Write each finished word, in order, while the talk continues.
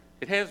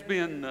It has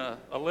been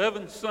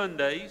 11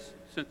 Sundays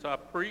since I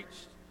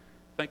preached.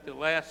 I think the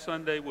last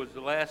Sunday was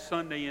the last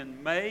Sunday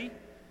in May,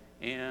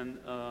 and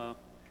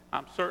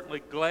I'm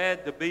certainly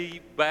glad to be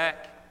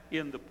back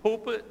in the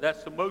pulpit.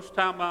 That's the most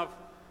time I've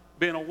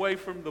been away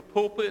from the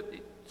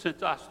pulpit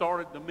since I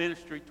started the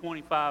ministry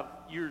 25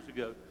 years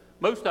ago.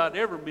 Most I'd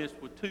ever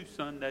missed were 2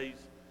 Sundays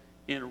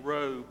in a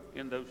row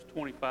in those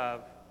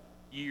 25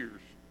 years.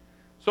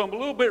 So I'm a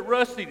little bit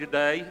rusty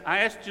today.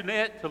 I asked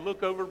Jeanette to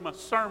look over my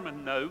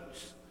sermon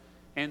notes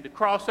and to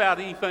cross out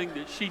anything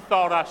that she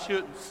thought I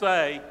shouldn't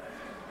say,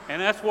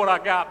 and that's what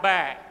I got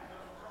back.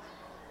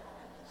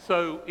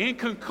 So in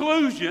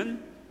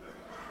conclusion,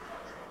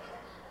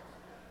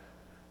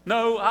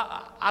 no,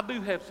 I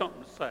do have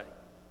something to say.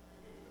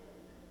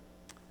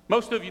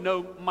 Most of you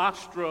know my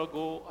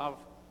struggle. I've,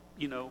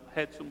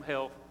 had some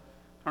health.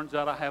 Turns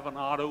out I have an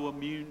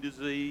autoimmune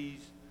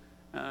disease.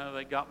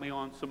 They got me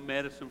on some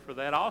medicine for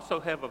that. I also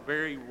have a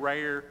very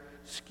rare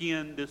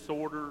skin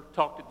disorder.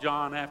 Talk to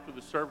John after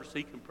the service.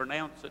 He can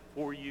pronounce it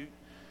for you.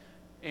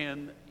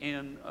 And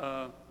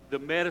the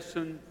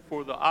medicine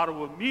for the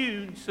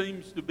autoimmune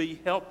seems to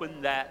be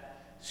helping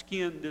that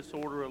skin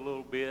disorder a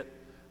little bit.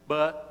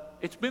 But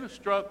it's been a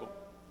struggle.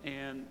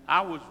 And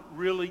I was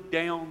really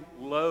down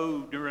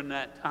low during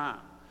that time.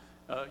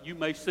 You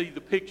may see the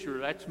picture.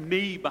 That's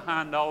me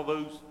behind all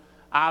those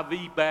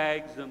IV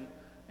bags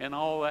and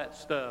all that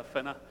stuff.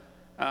 And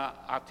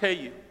I tell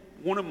you,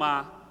 one of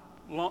my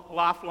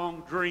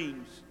lifelong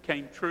dreams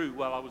came true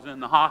while I was in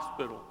the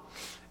hospital.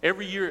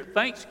 Every year at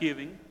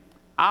Thanksgiving,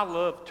 I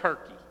love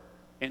turkey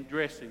and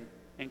dressing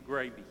and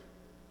gravy,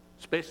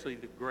 especially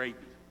the gravy.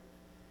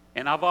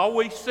 And I've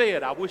always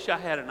said, I wish I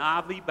had an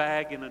IV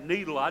bag and a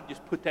needle. I'd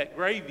just put that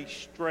gravy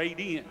straight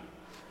in.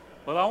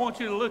 Well, I want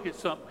you to look at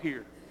something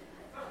here.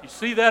 You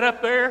see that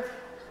up there?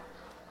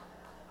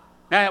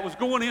 Now, it was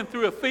going in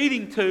through a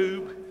feeding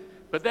tube,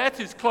 but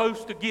that's as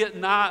close to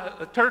getting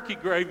a turkey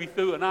gravy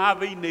through an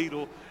IV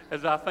needle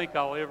as I think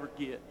I'll ever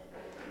get.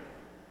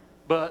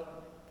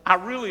 But I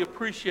really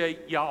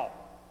appreciate y'all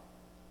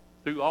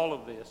through all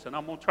of this, and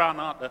I'm going to try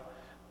not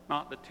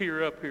to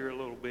tear up here a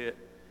little bit.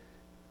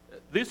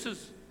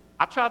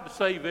 I tried to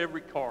save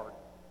every card,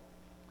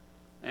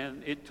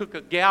 and it took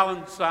a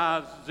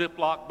gallon-sized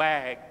Ziploc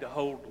bag to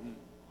hold them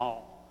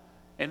all.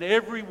 And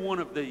every one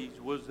of these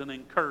was an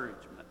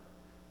encouragement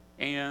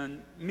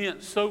and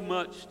meant so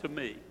much to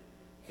me.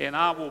 And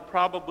I will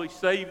probably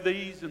save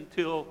these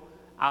until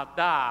I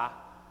die,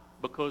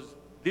 because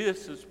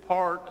this is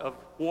part of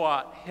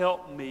what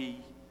helped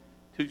me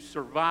to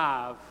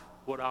survive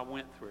what I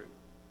went through.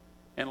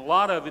 And a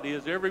lot of it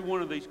is, every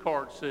one of these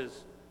cards says,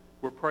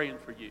 we're praying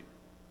for you.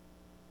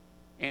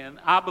 And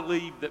I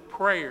believe that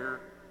prayer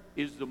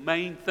is the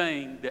main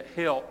thing that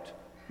helped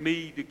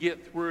me to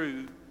get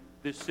through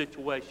this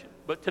situation.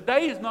 But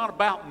today is not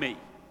about me.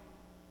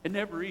 It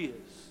never is.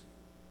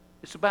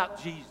 It's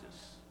about Jesus.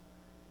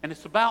 And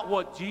it's about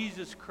what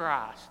Jesus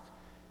Christ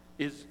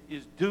is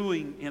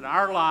doing in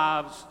our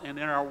lives and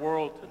in our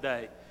world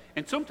today.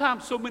 And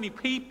sometimes so many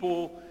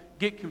people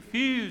get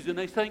confused and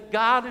they think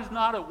God is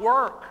not at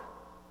work.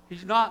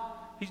 He's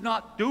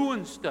not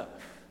doing stuff,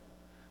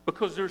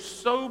 because there's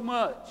so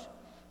much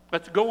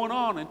that's going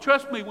on. And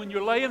trust me, when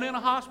you're laying in a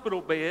hospital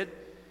bed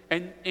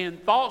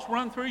and thoughts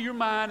run through your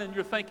mind and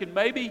you're thinking,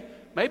 maybe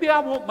I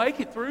won't make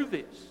it through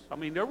this. I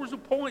mean, there was a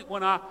point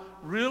when I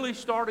really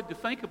started to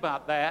think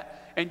about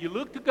that. And you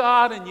look to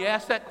God and you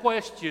ask that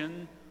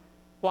question,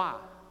 why?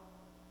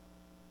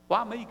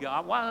 Why me,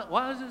 God?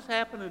 Why is this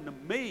happening to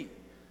me?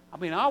 I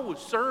mean, I was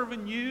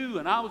serving you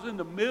and I was in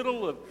the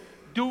middle of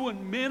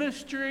doing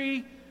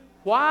ministry.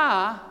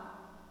 Why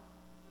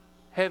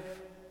have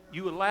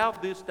you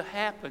allowed this to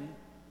happen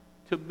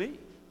to me?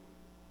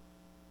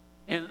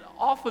 And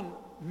often,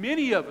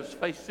 many of us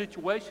face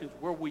situations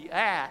where we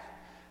ask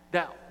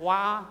that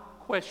why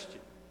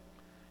question.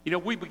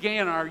 We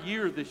began our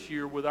year this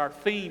year with our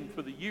theme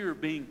for the year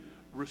being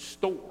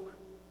restore.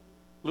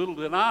 Little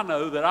did I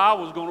know that I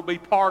was going to be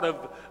part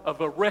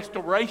of a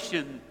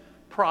restoration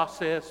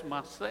process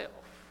myself.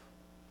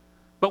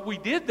 But we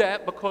did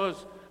that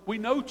because we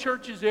know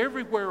churches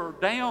everywhere are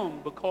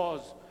down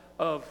because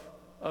of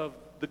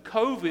the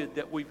COVID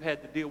that we've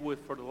had to deal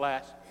with for the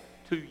last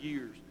 2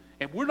 years.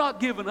 And we're not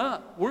giving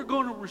up. We're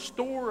going to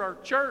restore our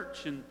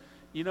church. And,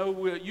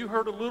 you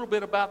heard a little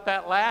bit about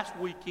that last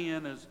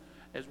weekend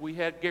as we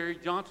had Gary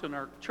Johnson,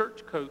 our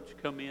church coach,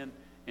 come in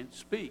and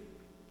speak.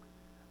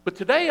 But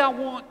today I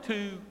want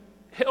to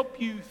help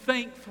you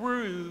think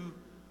through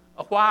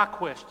a why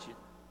question.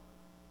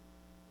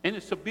 And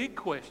it's a big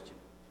question.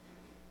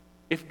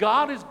 If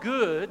God is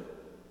good,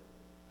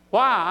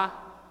 why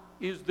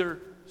is there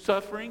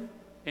suffering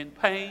and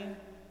pain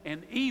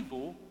and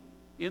evil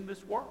in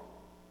this world?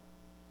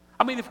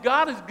 I mean, if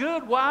God is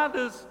good, why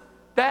does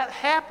that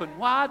happen?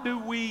 Why do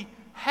we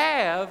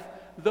have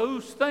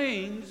those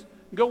things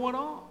going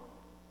on?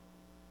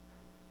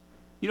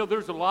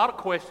 There's a lot of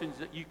questions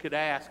that you could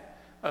ask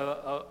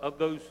of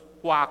those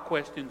why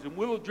questions, and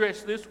we'll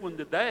address this one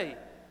today.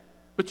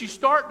 But you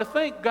start to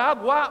think,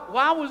 God,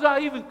 why was I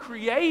even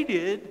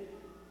created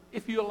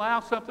if you allow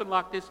something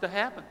like this to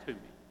happen to me?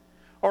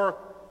 Or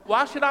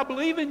why should I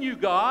believe in you,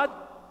 God,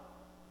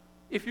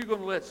 if you're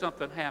going to let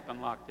something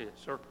happen like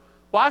this? Or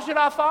why should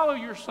I follow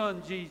your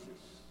son, Jesus?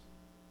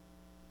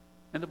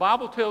 And the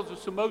Bible tells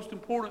us the most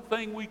important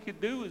thing we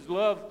could do is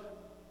love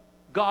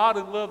God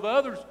and love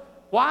others.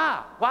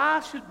 Why? Why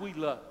should we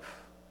love?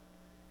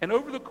 And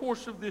over the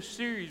course of this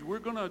series, we're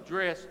going to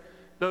address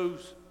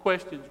those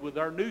questions with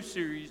our new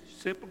series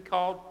simply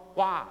called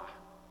Why?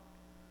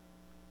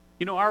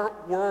 You know, our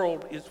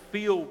world is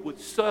filled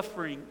with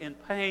suffering and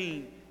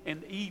pain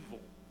and evil.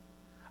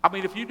 I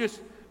mean, if you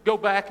just go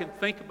back and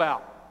think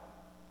about,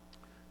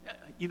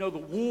 you know, the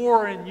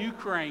war in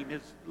Ukraine,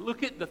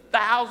 look at the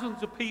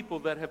thousands of people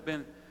that have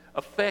been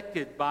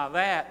affected by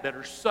that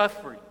are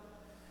suffering.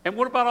 And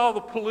what about all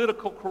the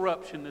political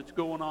corruption that's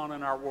going on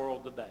in our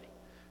world today?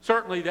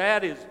 Certainly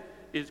that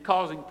is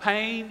causing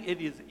pain.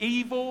 It is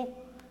evil.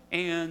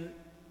 And,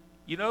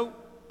 you know,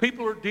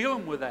 people are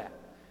dealing with that.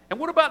 And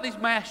what about these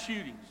mass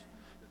shootings?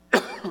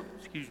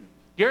 Excuse me.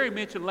 Gary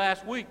mentioned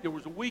last week there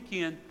was a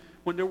weekend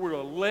when there were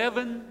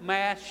 11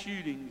 mass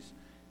shootings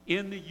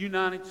in the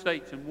United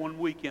States in one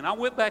weekend. I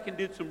went back and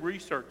did some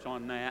research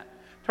on that.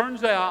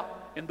 Turns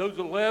out in those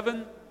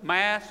 11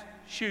 mass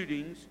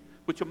shootings,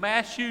 which a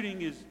mass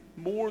shooting is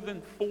more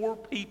than 4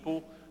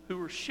 people who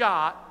were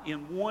shot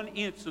in one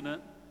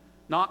incident,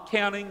 not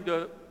counting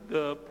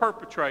the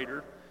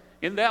perpetrator.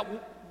 In that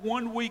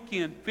one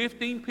weekend,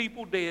 15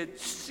 people dead,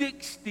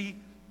 60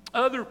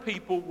 other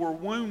people were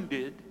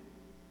wounded.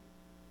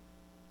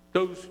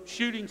 Those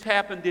shootings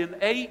happened in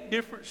 8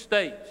 different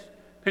states: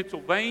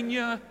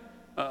 Pennsylvania,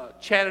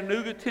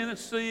 Chattanooga,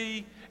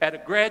 Tennessee, at a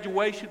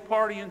graduation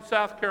party in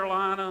South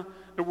Carolina.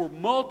 There were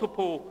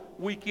multiple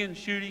weekend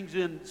shootings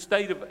in the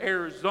state of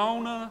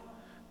Arizona.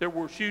 There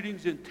were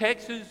shootings in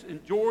Texas, in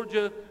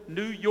Georgia,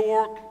 New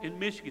York, and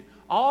Michigan.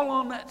 All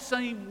on that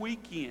same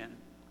weekend,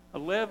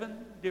 11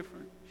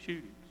 different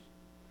shootings.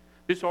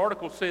 This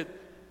article said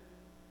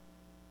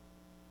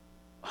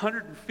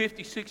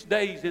 156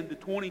 days into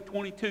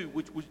 2022,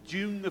 which was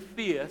June the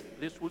 5th,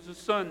 this was a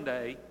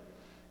Sunday,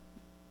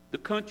 the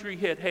country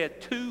had had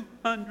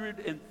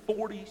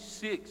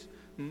 246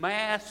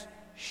 mass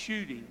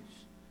shootings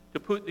to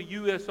put the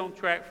U.S. on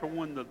track for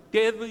one of the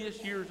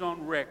deadliest years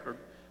on record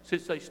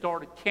since they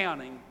started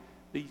counting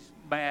these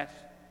mass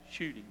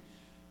shootings.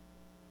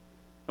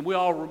 And we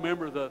all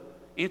remember the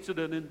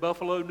incident in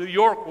Buffalo, New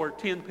York, where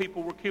 10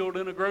 people were killed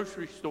in a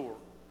grocery store,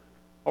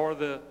 or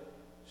the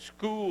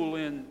school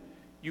in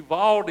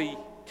Uvalde,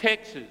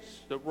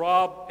 Texas, the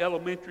Robb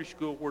Elementary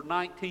School, where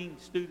 19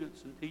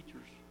 students and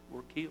teachers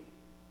were killed.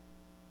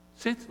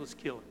 Senseless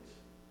killings.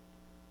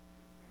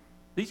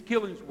 These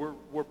killings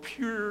were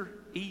pure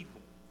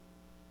evil.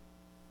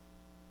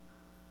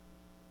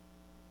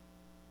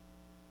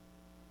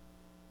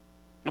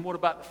 And what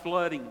about the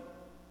flooding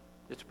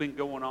that's been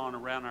going on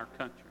around our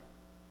country?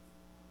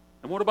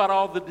 And what about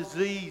all the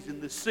disease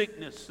and the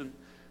sickness and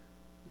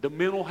the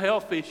mental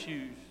health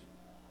issues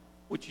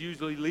which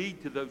usually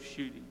lead to those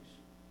shootings?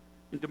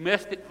 And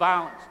domestic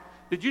violence.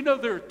 Did you know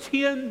there are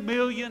 10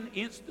 million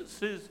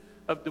instances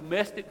of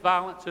domestic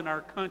violence in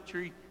our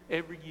country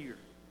every year?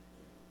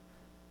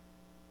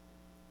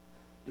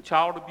 And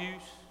child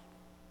abuse.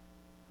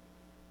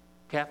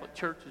 Catholic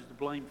Church is to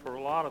blame for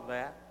a lot of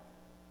that.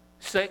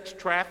 Sex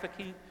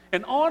trafficking.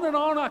 And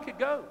on I could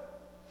go.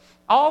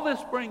 All this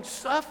brings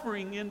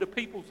suffering into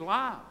people's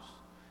lives.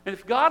 And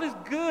if God is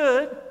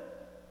good,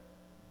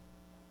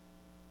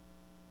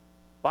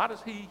 why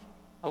does He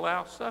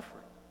allow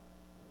suffering?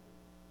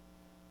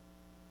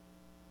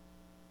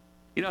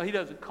 You know, He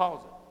doesn't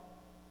cause it.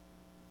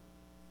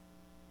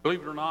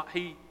 Believe it or not,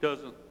 He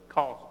doesn't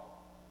cause it.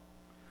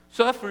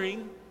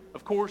 Suffering,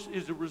 of course,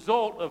 is a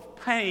result of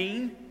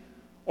pain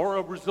or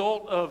a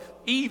result of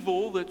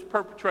evil that's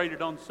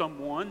perpetrated on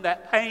someone.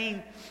 That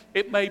pain,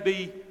 it may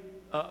be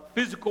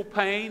physical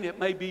pain, it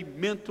may be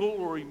mental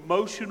or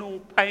emotional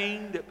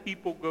pain that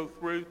people go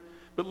through.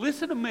 But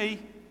listen to me,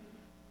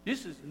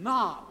 this is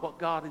not what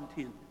God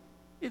intended.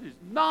 It is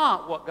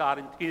not what God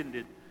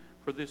intended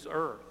for this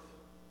earth.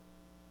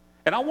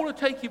 And I want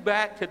to take you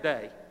back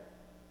today.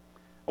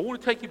 I want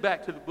to take you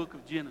back to the book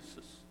of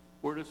Genesis,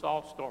 where this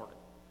all started.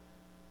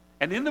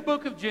 And in the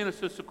book of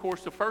Genesis, of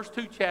course, the first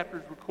 2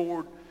 chapters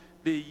record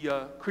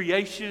the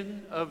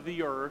creation of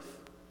the earth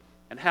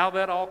and how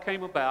that all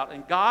came about.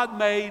 And God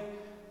made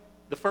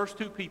the first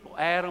 2 people,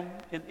 Adam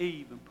and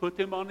Eve, and put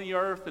them on the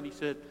earth. And He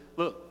said,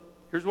 look,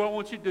 here's what I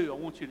want you to do. I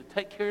want you to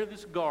take care of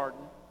this garden.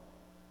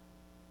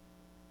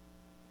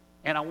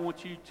 And I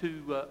want you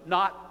to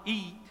not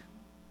eat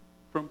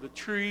from the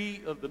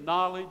tree of the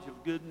knowledge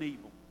of good and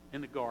evil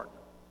in the garden.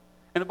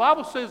 And the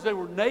Bible says they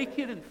were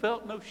naked and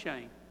felt no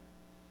shame.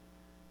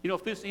 You know,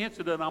 if this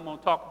incident I'm going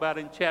to talk about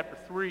in chapter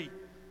 3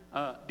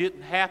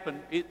 didn't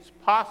happen, it's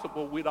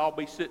possible we'd all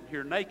be sitting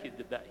here naked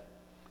today.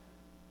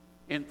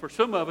 And for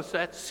some of us,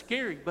 that's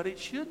scary, but it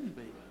shouldn't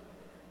be.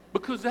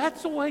 Because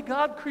that's the way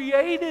God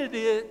created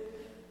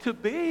it to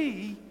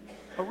be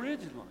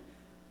originally.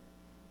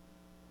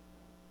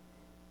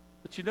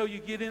 But you know, you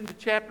get into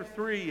chapter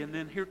 3, and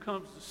then here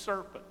comes the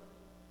serpent.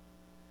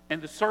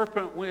 And the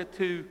serpent went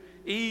to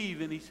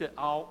Eve and he said,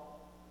 oh,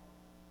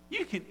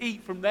 you can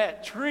eat from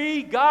that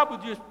tree. God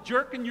was just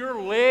jerking your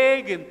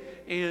leg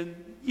and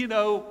you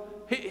know,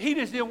 he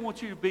just didn't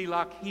want you to be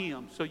like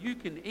him. So you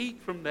can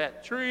eat from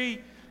that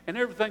tree and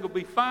everything will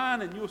be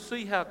fine and you'll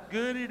see how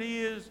good it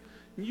is.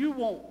 And you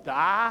won't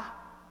die.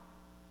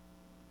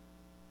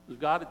 Because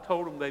God had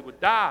told them they would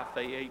die if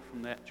they ate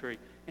from that tree.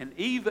 And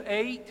Eve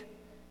ate,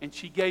 and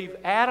she gave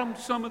Adam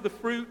some of the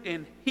fruit,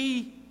 and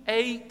he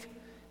ate,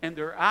 and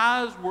their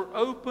eyes were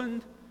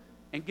opened.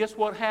 And guess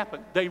what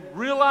happened? They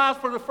realized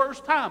for the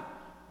first time,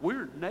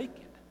 we're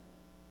naked.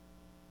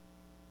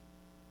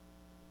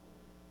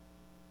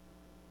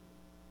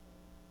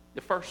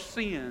 The first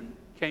sin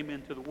came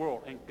into the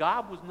world, and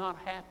God was not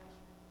happy.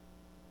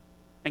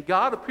 And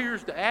God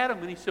appears to Adam,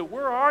 and he said,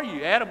 where are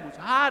you? Adam was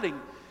hiding.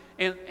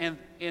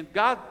 And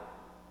God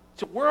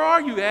said, where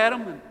are you,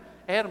 Adam? And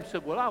Adam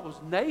said, well, I was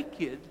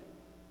naked,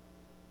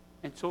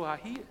 and so I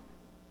hid.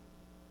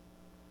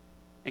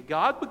 And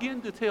God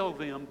began to tell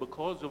them,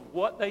 because of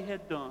what they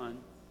had done,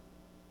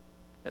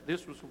 that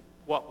this was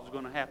what was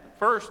going to happen.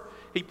 First,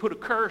 he put a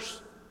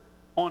curse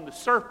on the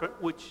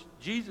serpent, which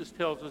Jesus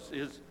tells us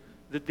is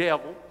the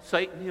devil,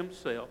 Satan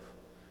himself.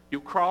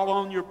 You'll crawl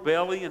on your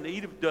belly and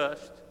eat of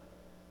dust,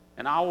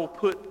 and I will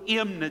put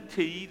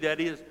enmity, that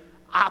is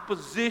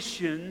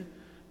opposition,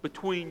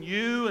 between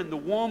you and the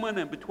woman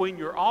and between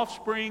your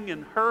offspring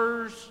and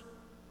hers.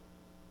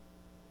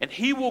 And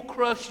he will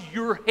crush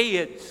your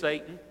head,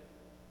 Satan,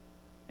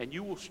 and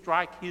you will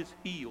strike his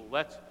heel.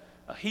 That's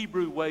a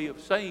Hebrew way of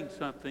saying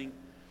something.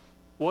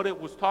 What it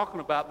was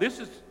talking about, this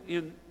is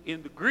in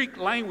the Greek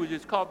language,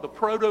 it's called the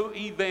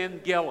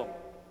proto-evangelium,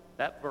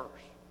 that verse,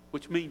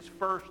 which means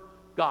first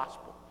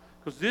gospel.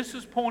 Because this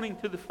is pointing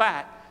to the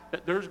fact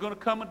that there's going to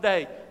come a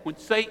day when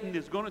Satan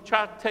is going to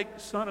try to take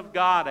the Son of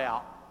God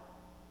out.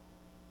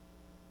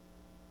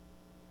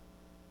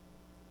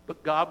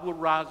 But God will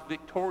rise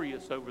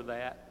victorious over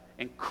that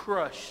and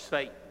crush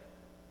Satan.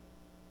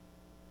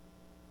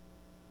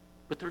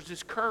 But there's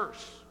this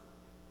curse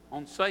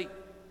on Satan.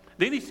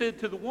 Then he said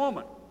to the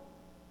woman,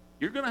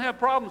 you're going to have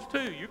problems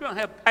too. You're going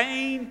to have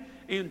pain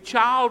in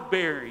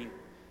childbearing,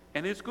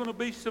 and it's going to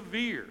be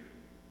severe.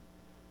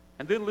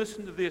 And then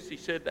listen to this, he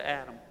said to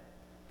Adam.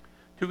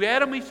 To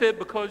Adam he said,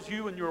 because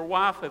you and your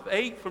wife have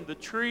ate from the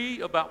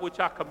tree about which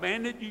I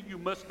commanded you, you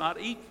must not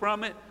eat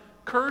from it.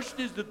 Cursed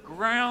is the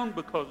ground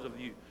because of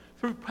you.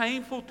 Through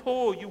painful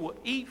toil you will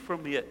eat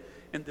from it.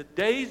 In the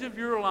days of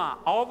your life,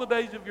 all the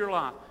days of your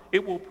life,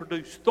 it will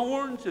produce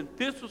thorns and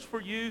thistles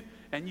for you,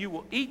 and you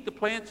will eat the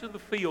plants of the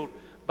field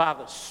by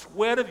the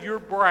sweat of your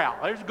brow.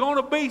 There's going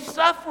to be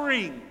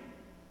suffering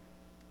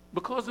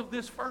because of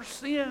this first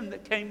sin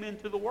that came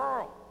into the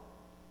world.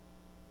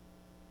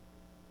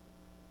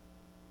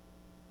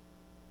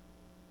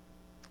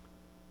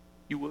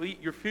 You will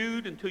eat your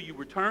food until you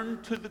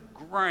return to the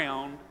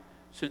ground,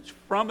 since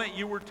from it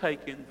you were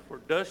taken, for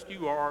dust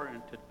you are,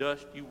 and to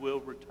dust you will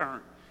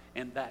return.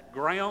 And that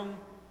ground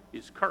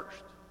is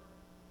cursed.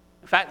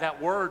 In fact,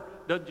 that word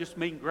doesn't just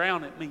mean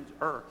ground, it means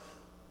earth.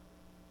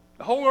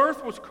 The whole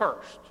earth was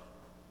cursed.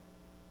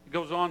 It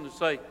goes on to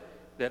say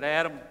that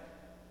Adam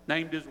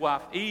named his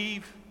wife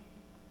Eve,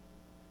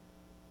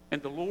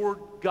 and the Lord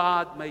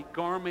God made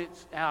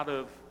garments out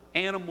of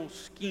animal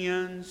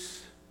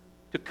skins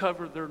to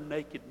cover their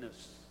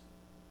nakedness.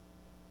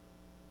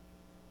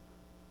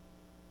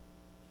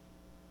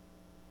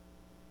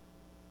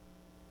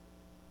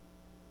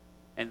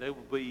 And they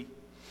will be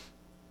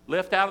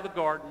left out of the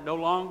garden, no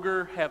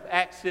longer have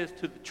access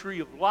to the tree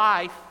of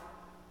life,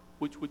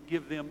 which would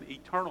give them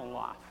eternal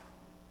life.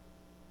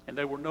 And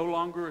they were no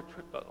longer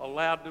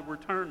allowed to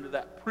return to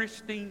that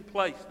pristine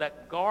place,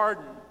 that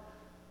garden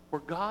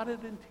where God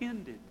had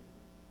intended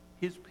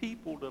his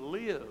people to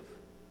live,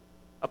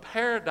 a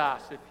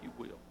paradise, if you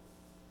will.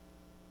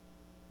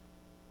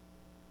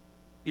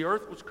 The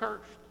earth was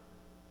cursed.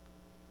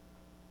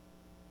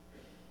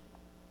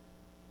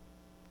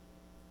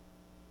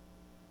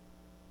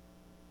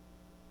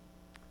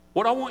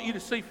 What I want you to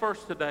see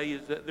first today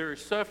is that there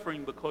is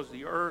suffering because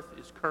the earth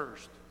is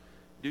cursed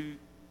due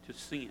to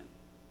sin.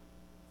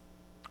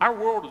 Our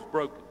world is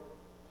broken.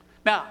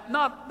 Now,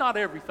 not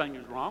everything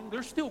is wrong.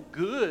 There's still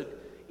good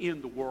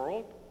in the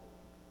world.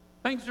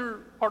 Things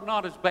are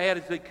not as bad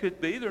as they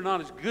could be. They're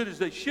not as good as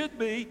they should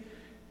be.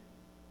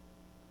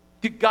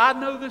 Did God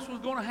know this was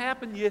going to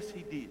happen? Yes,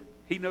 he did.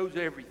 He knows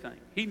everything.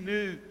 He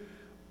knew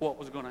what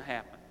was going to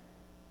happen.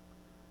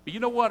 But you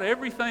know what?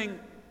 Everything,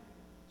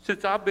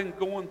 since I've been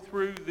going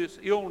through this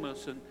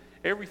illness and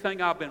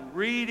everything I've been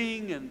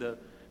reading and the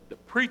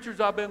preachers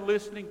I've been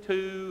listening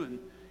to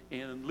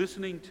and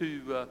listening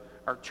to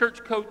our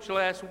church coach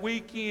last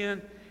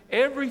weekend,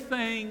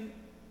 everything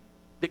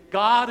that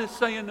God is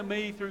saying to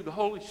me through the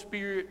Holy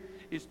Spirit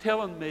is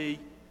telling me,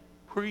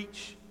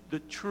 preach the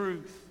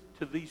truth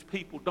to these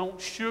people. Don't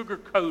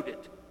sugarcoat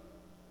it.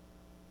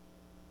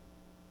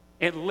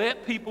 And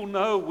let people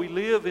know we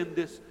live in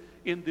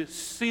this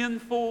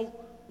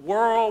sinful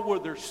world where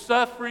there's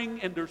suffering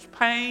and there's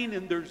pain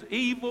and there's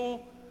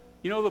evil.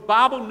 You know, the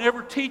Bible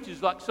never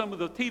teaches, like some of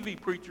the TV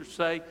preachers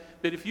say,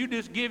 that if you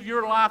just give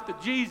your life to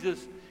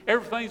Jesus,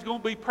 everything's going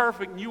to be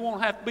perfect and you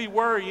won't have to be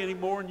worried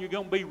anymore and you're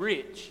going to be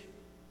rich.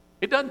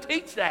 It doesn't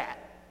teach that.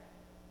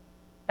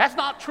 That's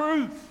not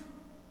truth.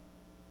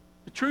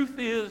 The truth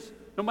is,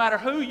 no matter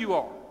who you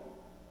are,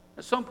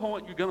 at some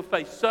point you're going to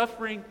face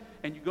suffering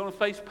and you're going to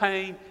face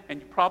pain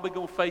and you're probably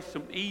going to face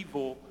some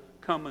evil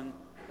coming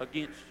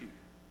against you.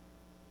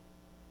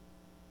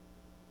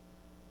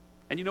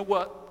 And you know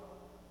what?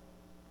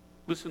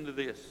 Listen to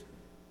this.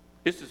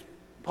 This is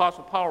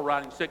Apostle Paul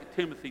writing 2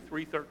 Timothy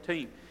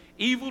 3:13.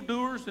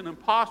 Evildoers and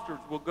impostors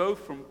will go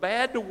from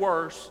bad to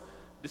worse,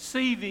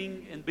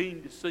 deceiving and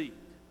being deceived.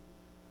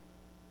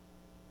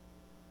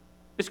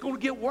 It's going to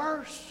get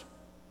worse.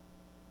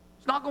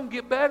 It's not going to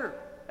get better.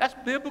 That's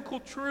biblical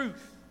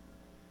truth.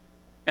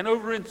 And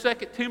over in 2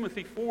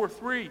 Timothy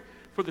 4:3,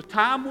 for the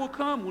time will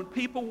come when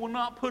people will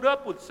not put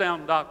up with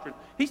sound doctrine.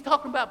 He's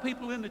talking about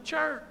people in the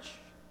church.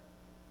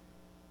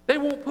 They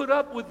won't put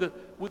up with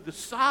the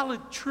solid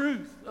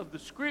truth of the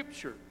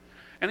Scripture.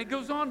 And it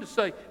goes on to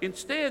say,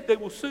 instead they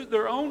will suit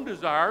their own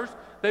desires.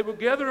 They will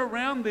gather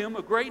around them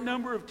a great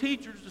number of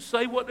teachers to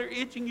say what their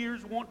itching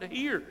ears want to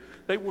hear.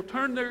 They will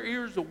turn their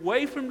ears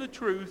away from the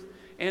truth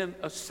and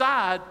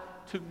aside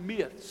to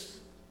myths.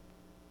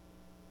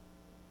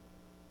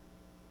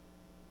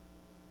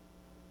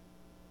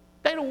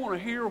 They don't want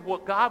to hear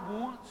what God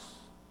wants.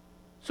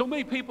 So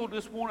many people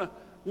just want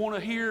to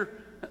hear,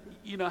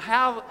 you know,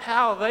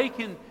 how they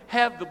can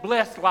have the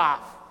blessed life.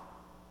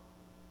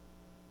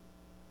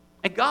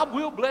 And God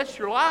will bless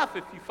your life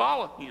if you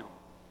follow Him.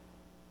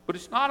 But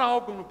it's not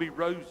all going to be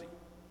rosy.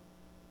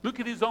 Look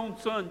at His own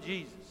Son,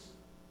 Jesus.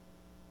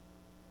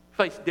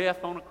 Faced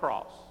death on a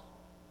cross.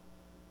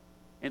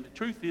 And the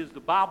truth is, the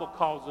Bible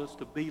calls us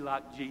to be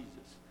like Jesus.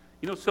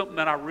 You know something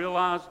that I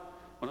realized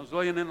when I was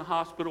laying in the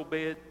hospital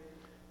bed?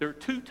 There are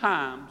 2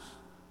 times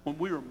when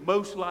we are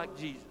most like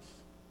Jesus.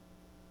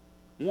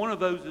 One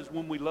of those is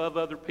when we love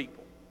other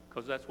people,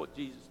 because that's what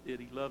Jesus did.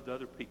 He loved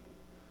other people.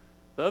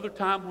 The other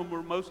time when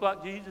we're most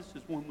like Jesus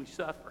is when we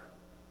suffer.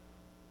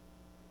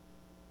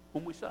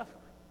 When we suffer.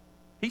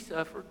 He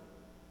suffered.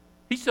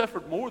 He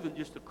suffered more than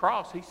just a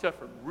cross. He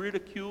suffered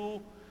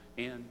ridicule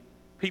and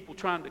people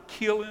trying to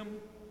kill him.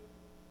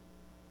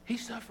 He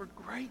suffered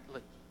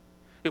greatly.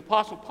 The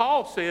Apostle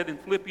Paul said in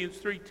Philippians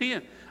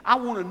 3:10, I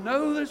want to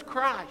know this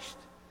Christ,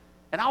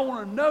 and I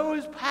want to know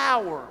His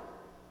power,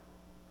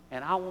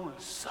 and I want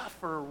to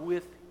suffer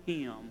with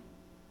Him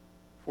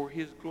for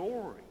His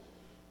glory.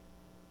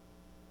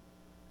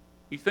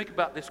 You think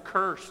about this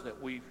curse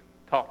that we've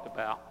talked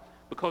about.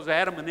 Because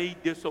Adam and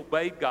Eve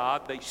disobeyed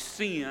God, they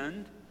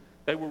sinned,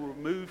 they were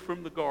removed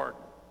from the garden.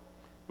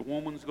 The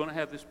woman's going to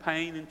have this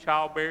pain in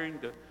childbearing,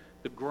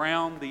 the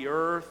ground, the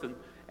earth, and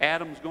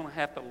Adam's going to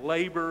have to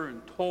labor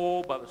and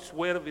toil by the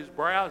sweat of his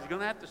brow. He's going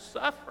to have to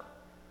suffer.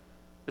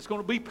 It's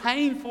going to be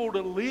painful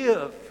to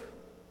live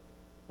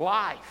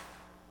life.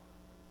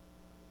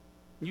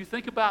 And you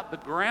think about the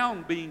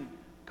ground being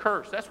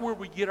cursed. That's where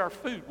we get our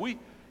food.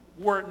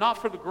 Were it not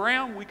for the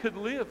ground, we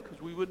couldn't live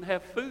because we wouldn't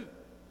have food.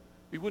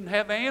 We wouldn't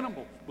have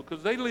animals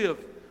because they live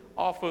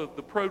off of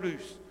the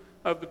produce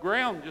of the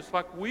ground just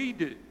like we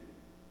do.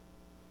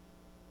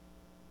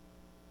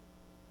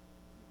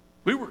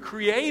 We were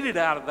created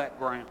out of that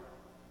ground.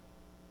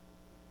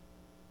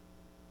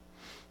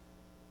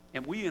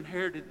 And we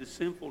inherited the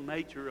sinful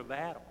nature of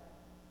Adam.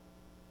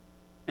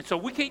 And so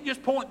we can't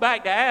just point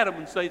back to Adam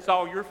and say it's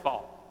all your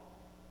fault.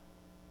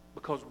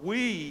 Because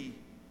we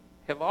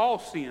have all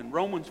sinned.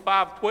 Romans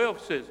 5:12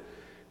 says,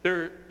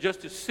 there,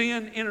 just as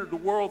sin entered the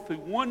world through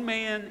one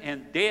man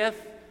and death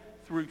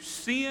through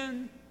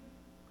sin.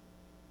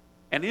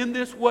 And in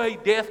this way,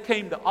 death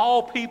came to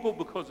all people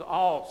because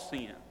all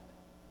sinned.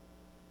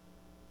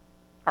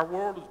 Our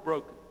world is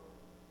broken.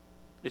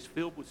 It's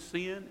filled with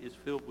sin. It's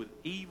filled with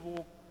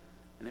evil.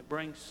 And it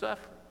brings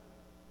suffering.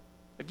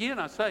 Again,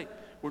 I say,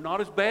 we're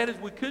not as bad as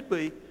we could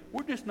be.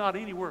 We're just not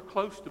anywhere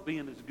close to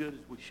being as good as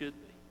we should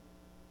be.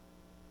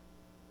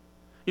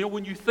 You know,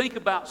 when you think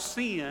about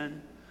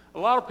sin, a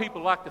lot of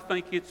people like to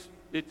think it's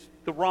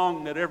the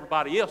wrong that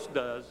everybody else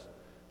does.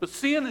 But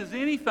sin is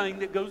anything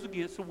that goes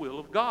against the will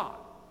of God.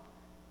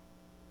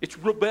 It's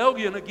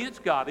rebellion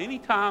against God.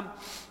 Anytime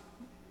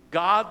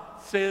God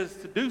says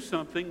to do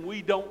something,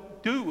 we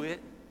don't do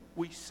it,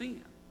 we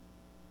sin.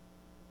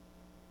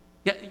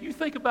 Yeah, you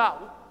think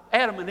about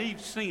Adam and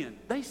Eve's sin.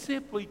 They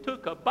simply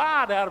took a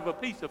bite out of a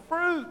piece of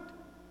fruit.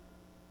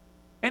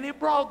 And it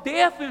brought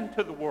death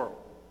into the world.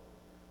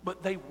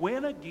 But they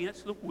went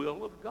against the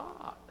will of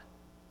God.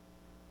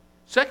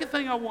 Second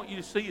thing I want you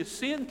to see is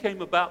sin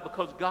came about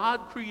because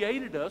God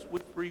created us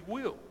with free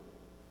will.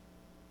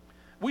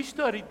 We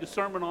studied the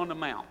Sermon on the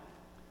Mount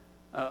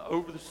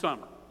over the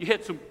summer. You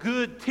had some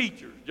good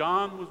teachers.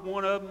 John was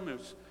one of them.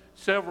 There's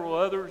several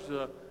others.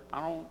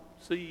 I don't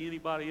see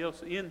anybody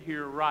else in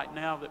here right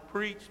now that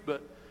preached,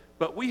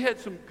 but we had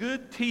some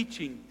good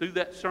teaching through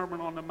that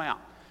Sermon on the Mount.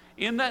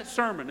 In that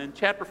sermon, in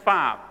chapter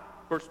 5,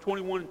 verse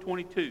 21 and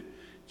 22,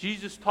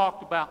 Jesus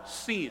talked about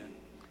sin.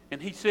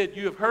 And he said,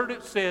 you have heard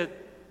it said,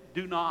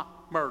 do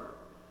not murder.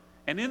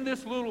 And in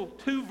this little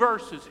 2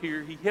 verses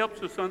here, he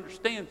helps us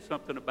understand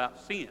something about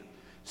sin.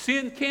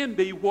 Sin can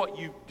be what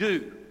you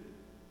do.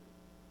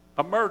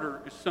 A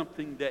murder is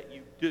something that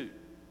you do.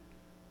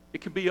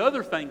 It can be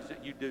other things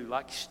that you do,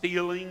 like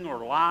stealing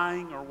or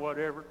lying or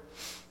whatever.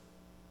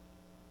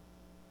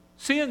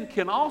 Sin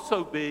can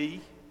also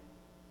be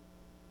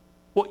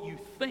what you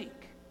think.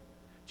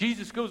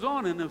 Jesus goes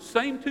on in those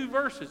same 2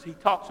 verses. He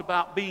talks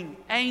about being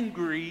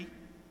angry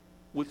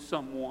with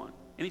someone.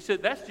 And he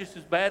said that's just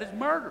as bad as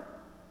murder.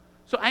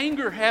 So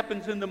anger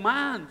happens in the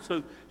mind.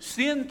 So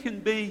sin can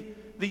be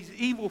these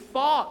evil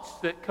thoughts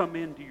that come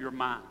into your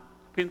mind.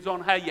 Depends on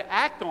how you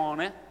act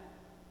on it.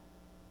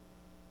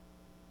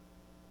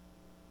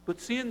 But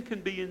sin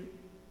can be in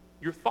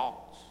your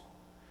thoughts.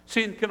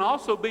 Sin can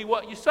also be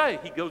what you say.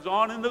 He goes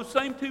on in those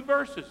same 2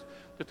 verses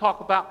to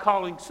talk about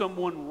calling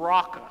someone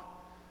raka.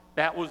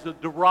 That was a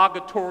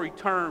derogatory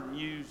term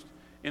used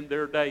in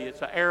their day.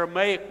 It's an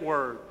Aramaic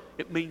word.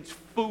 It means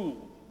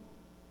fool.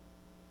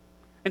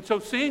 And so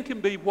sin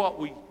can be what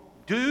we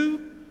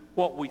do,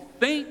 what we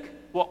think,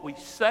 what we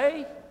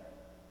say.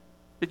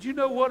 Did you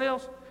know what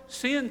else?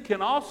 Sin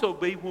can also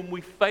be when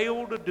we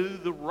fail to do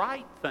the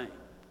right thing.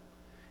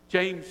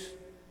 James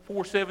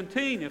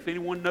 4:17, if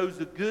anyone knows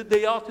the good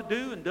they ought to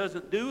do and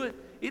doesn't do it,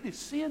 it is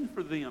sin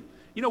for them.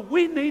 You know,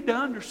 we need to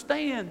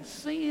understand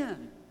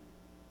sin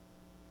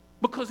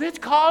because it's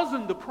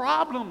causing the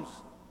problems,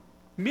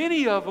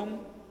 many of them,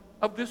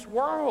 of this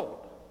world.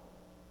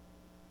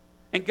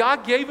 And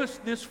God gave us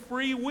this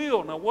free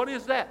will. Now, what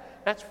is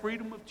that? That's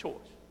freedom of choice.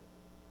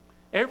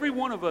 Every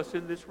one of us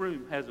in this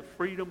room has a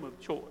freedom of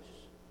choice.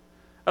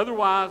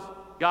 Otherwise,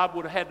 God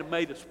would have had to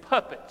make us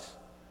puppets,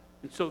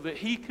 and so that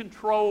He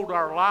controlled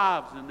our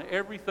lives and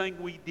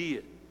everything we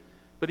did.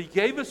 But He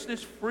gave us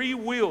this free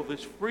will,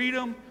 this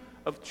freedom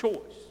of choice.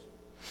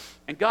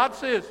 And God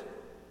says,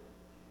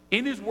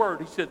 in His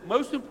Word, He said, the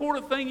most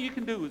important thing you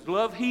can do is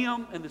love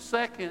Him, and the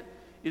second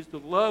is to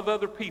love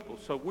other people.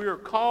 So we are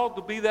called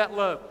to be that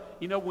love.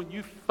 You know, when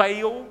you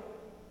fail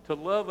to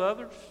love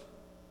others,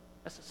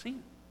 that's a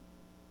sin.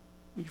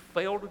 You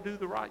fail to do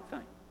the right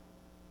thing.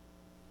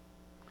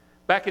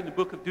 Back in the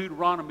book of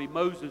Deuteronomy,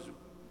 Moses,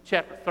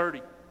 chapter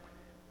 30,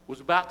 was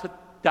about to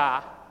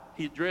die.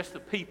 He addressed the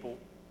people,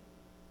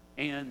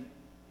 and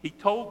he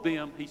told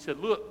them, he said,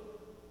 look,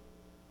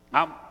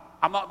 I'm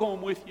not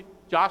going with you.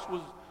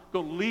 Joshua's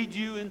going to lead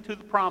you into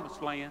the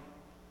promised land.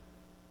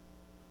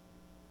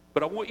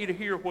 But I want you to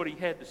hear what he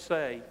had to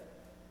say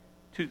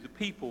to the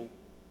people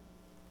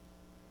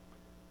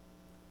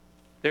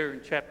there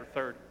in chapter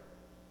 30.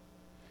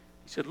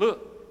 He said,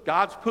 look,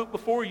 God's put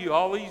before you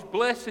all these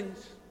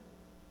blessings.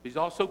 He's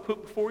also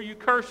put before you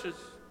curses.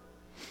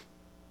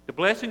 The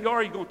blessings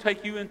are He's going to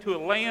take you into a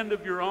land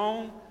of your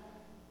own,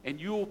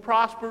 and you will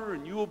prosper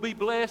and you will be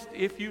blessed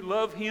if you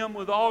love Him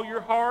with all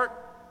your heart,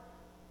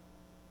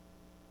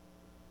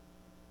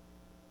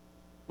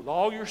 with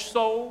all your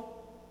soul.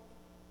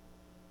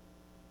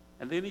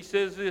 And then He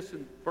says this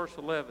in verse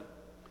 11.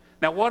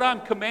 Now what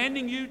I'm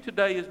commanding you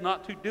today is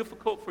not too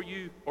difficult for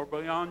you or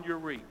beyond your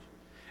reach.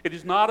 It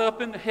is not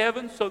up in the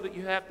heavens so that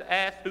you have to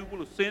ask who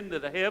will ascend to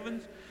the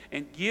heavens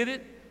and get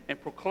it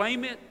and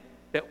proclaim it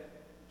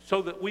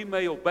so that we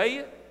may obey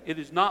it. It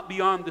is not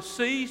beyond the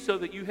sea so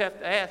that you have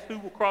to ask who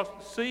will cross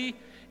the sea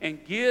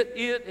and get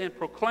it and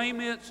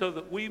proclaim it so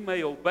that we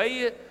may obey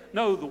it.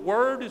 No, the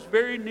word is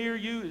very near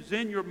you. It is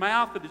in your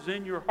mouth. It is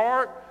in your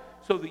heart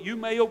so that you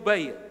may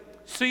obey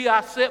it. See,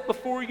 I set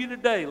before you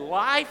today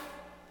life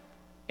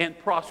and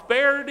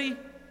prosperity,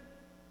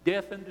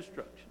 death and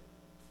destruction.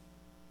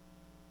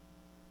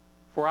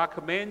 For I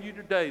command you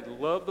today to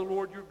love the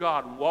Lord your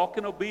God and walk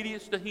in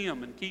obedience to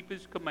Him and keep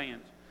His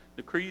commands,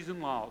 decrees,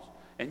 and laws.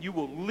 And you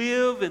will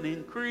live and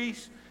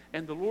increase,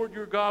 and the Lord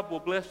your God will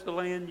bless the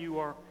land you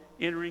are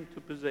entering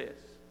to possess.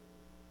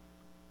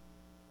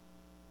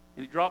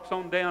 And he drops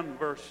on down in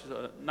verse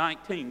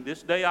 19.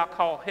 This day I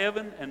call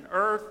heaven and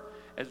earth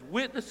as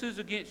witnesses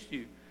against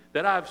you,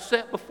 that I have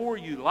set before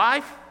you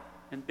life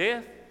and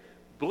death,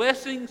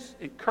 blessings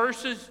and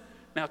curses.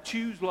 Now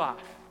choose life.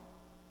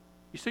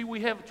 You see,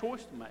 we have a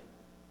choice to make.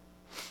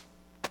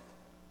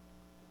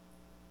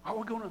 Are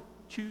we going to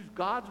choose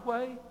God's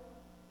way?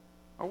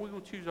 Or are we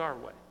going to choose our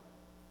way?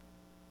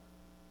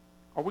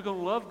 Are we going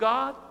to love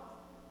God?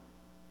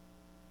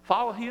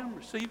 Follow Him?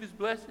 Receive His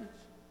blessings?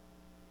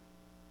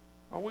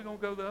 Or are we going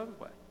to go the other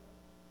way?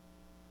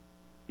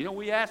 You know,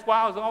 we ask,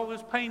 why is all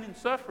this pain and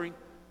suffering?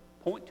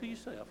 Point to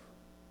yourself.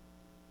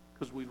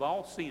 Because we've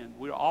all sinned.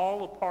 We're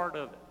all a part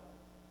of it.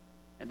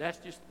 And that's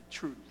just the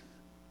truth.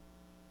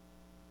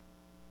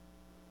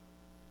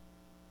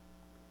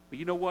 But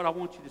you know what I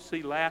want you to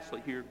see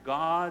lastly here?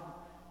 God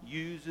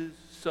uses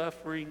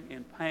suffering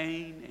and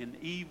pain and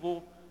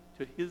evil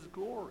to His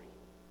glory.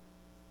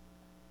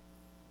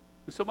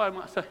 And somebody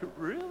might say,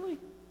 really?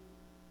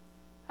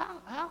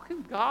 How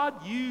can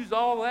God use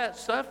all that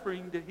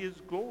suffering to His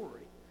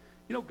glory?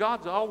 You know,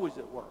 God's always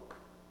at work,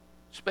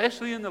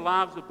 especially in the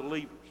lives of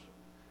believers.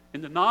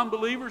 In the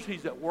non-believers,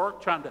 He's at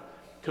work trying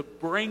to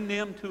bring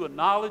them to a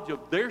knowledge of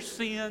their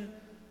sin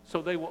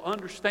so they will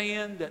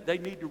understand that they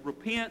need to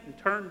repent and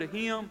turn to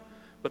Him.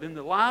 But in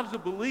the lives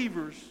of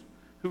believers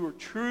who are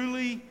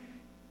truly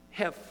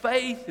have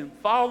faith in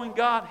following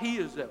God, He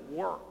is at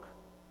work.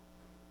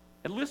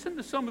 And listen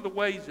to some of the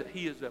ways that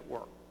He is at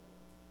work.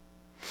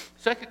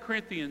 2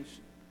 Corinthians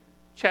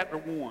chapter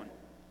 1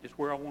 is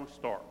where I want to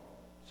start.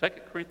 2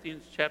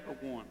 Corinthians chapter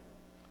 1.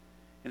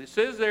 And it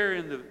says there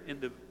in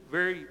the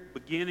very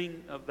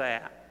beginning of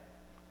that,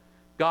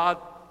 God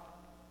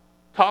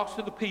talks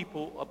to the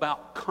people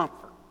about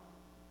comfort.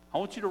 I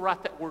want you to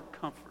write that word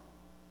comfort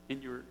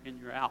in your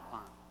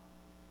outline.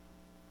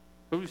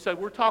 But we say,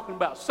 we're talking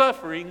about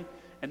suffering,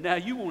 and now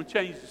you want to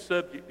change the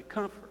subject to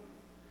comfort.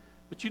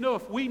 But you know,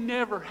 if we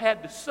never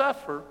had to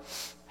suffer,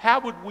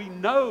 how would we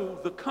know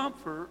the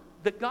comfort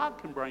that God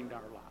can bring to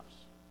our lives?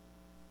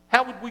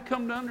 How would we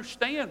come to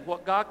understand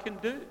what God can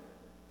do?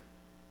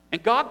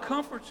 And God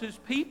comforts His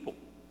people.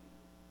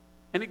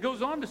 And it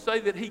goes on to say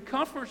that He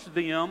comforts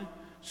them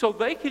so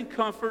they can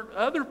comfort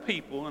other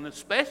people, and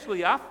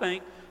especially, I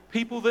think,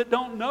 people that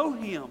don't know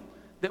Him,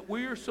 that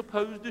we are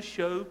supposed to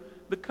show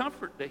the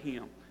comfort to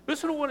Him.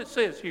 Listen to what it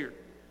says here.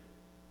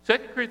 2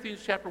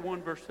 Corinthians chapter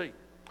 1, verse 3.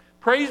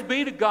 Praise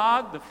be to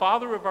God, the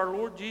Father of our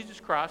Lord Jesus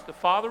Christ, the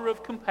Father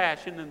of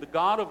compassion and the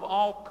God of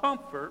all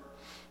comfort,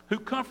 who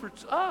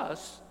comforts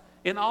us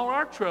in all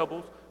our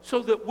troubles,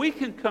 so that we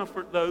can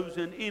comfort those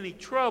in any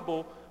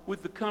trouble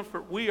with the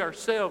comfort we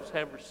ourselves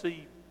have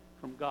received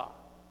from God.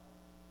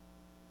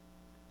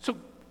 So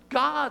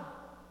God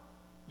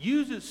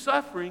uses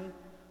suffering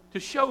to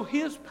show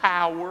His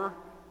power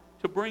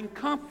to bring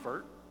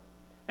comfort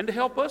and to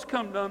help us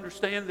come to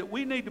understand that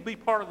we need to be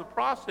part of the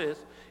process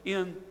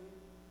in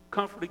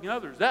comforting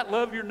others. That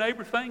love your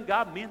neighbor thing,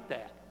 God meant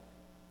that.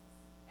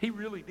 He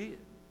really did.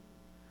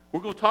 We're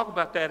going to talk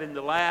about that in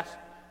the last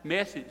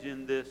message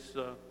in this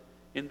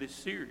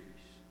series.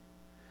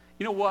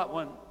 You know what?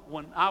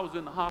 When I was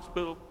in the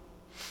hospital,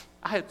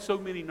 I had so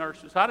many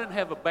nurses. I didn't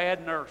have a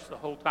bad nurse the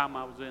whole time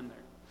I was in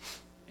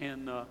there.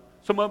 And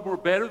some of them were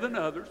better than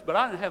others, but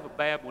I didn't have a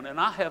bad one. And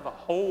I have a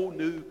whole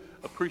new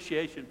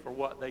appreciation for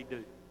what they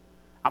do.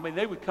 I mean,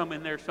 they would come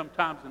in there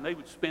sometimes and they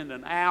would spend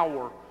an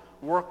hour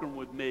working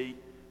with me,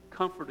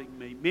 comforting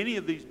me. Many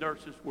of these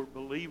nurses were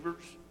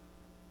believers,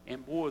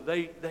 and boy,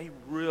 they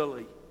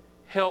really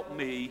helped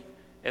me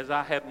as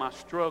I had my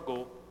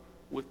struggle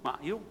with my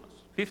illness.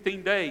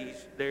 15 days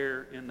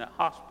there in the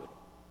hospital.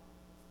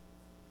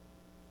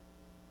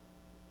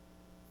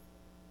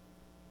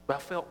 But I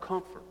felt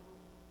comfort.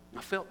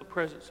 I felt the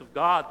presence of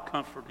God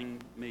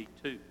comforting me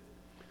too.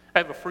 I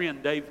have a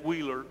friend, Dave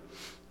Wheeler.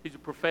 He's a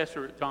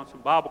professor at Johnson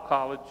Bible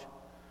College.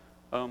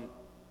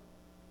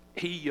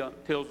 He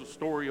tells a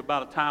story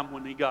about a time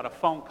when he got a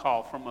phone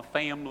call from a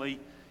family,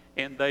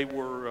 and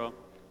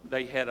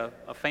they had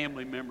a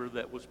family member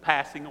that was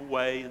passing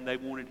away, and they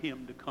wanted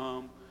him to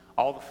come.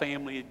 All the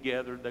family had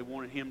gathered. They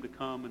wanted him to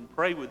come and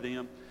pray with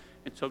them.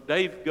 And so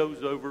Dave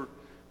goes over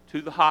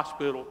to the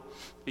hospital.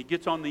 He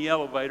gets on the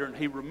elevator, and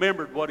he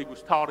remembered what he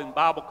was taught in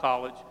Bible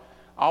college.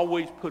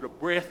 Always put a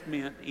breath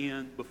mint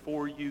in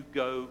before you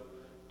go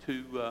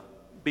to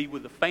be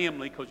with the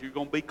family, because you're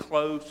going to be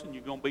close and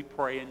you're going to be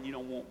praying. You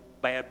don't want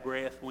bad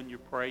breath when you're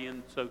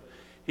praying. So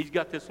he's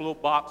got this little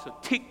box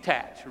of Tic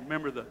Tacs.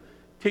 Remember the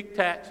Tic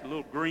Tacs, the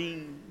little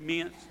green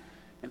mints?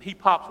 And he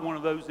pops one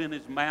of those in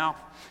his mouth,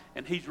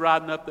 and he's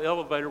riding up the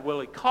elevator. Well,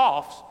 he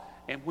coughs,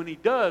 and when he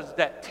does,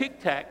 that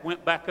Tic Tac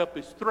went back up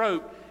his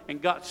throat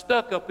and got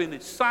stuck up in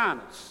his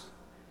sinus.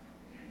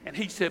 And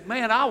he said,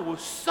 man, I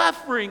was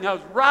suffering. I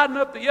was riding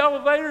up the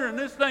elevator, and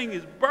this thing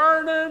is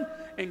burning,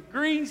 and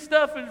green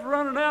stuff is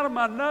running out of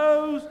my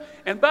nose.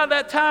 And by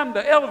that time,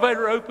 the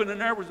elevator opened, and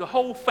there was a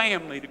whole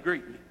family to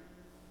greet me.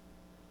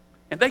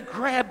 And they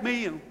grabbed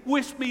me and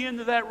whisked me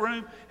into that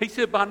room. He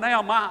said, by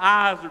now, my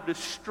eyes are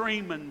just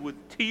streaming with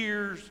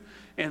tears,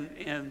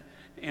 and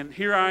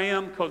here I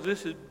am, because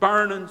this is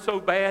burning so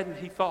bad. And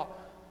he thought,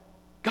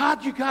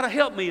 God, you got to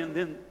help me. And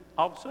then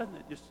all of a sudden,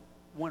 it just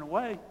went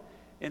away.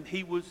 And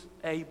he was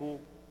able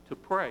to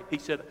pray. He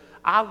said,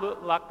 I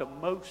look like the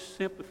most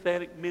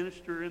sympathetic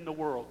minister in the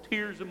world.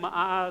 Tears in my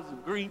eyes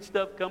and green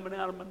stuff coming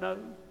out of my nose.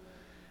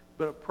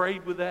 But I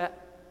prayed with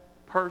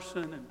that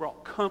person and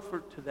brought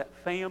comfort to that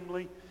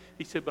family.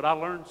 He said, but I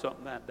learned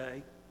something that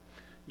day.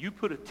 You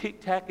put a Tic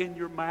Tac in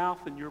your mouth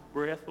and your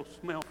breath will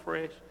smell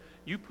fresh.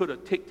 You put a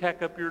Tic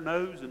Tac up your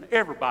nose and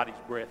everybody's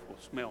breath will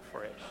smell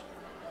fresh.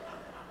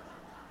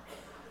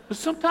 But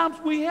sometimes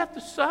we have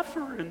to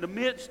suffer in the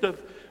midst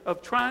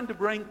of trying to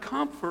bring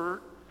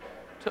comfort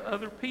to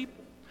other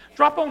people.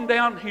 Drop on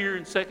down here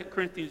in 2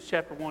 Corinthians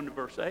chapter 1 to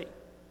verse 8.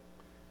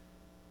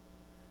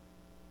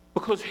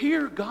 Because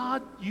here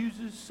God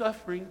uses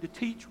suffering to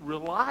teach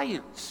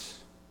reliance.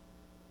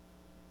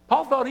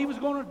 Paul thought he was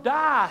going to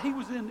die. He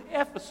was in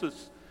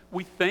Ephesus,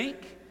 we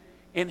think,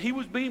 and he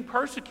was being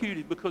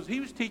persecuted because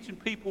he was teaching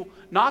people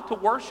not to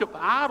worship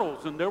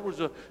idols. And there was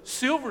a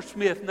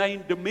silversmith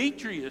named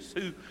Demetrius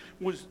who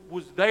was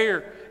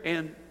there,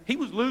 and he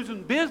was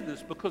losing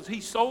business because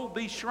he sold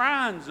these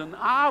shrines and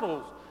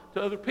idols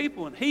to other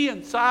people. And he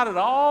incited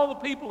all the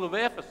people of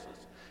Ephesus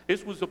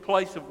This was a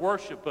place of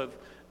worship of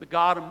the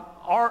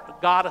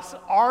goddess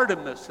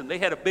Artemis, and they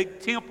had a big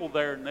temple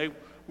there, and they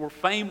were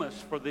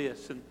famous for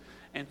this.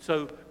 And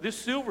so this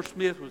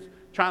silversmith was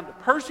trying to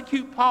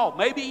persecute Paul,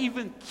 maybe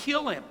even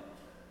kill him,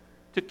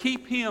 to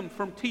keep him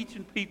from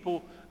teaching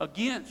people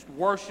against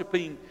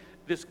worshiping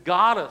this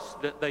goddess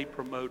that they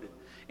promoted.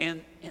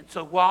 And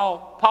so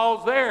while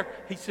Paul's there,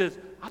 he says,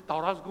 I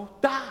thought I was going to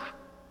die.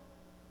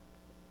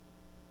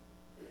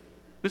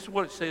 This is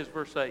what it says,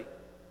 verse 8,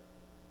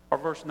 or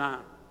verse 9.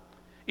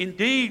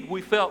 Indeed,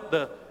 we felt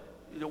that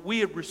we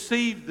had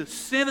received the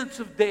sentence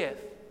of death,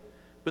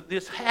 but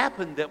this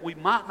happened that we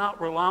might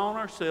not rely on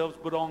ourselves,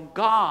 but on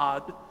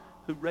God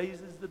who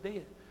raises the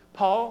dead.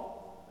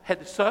 Paul had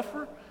to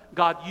suffer.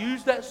 God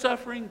used that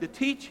suffering to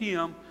teach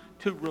him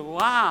to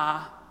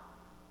rely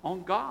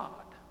on God.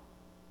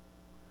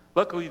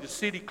 Luckily, the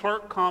city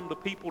clerk calmed the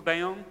people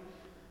down,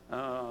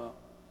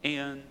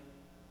 and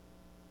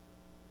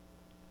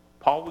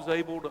Paul was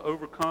able to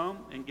overcome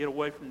and get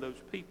away from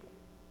those people.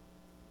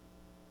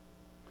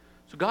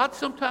 So God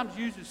sometimes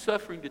uses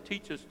suffering to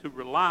teach us to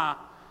rely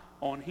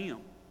on Him.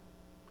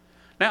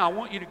 Now, I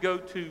want you to go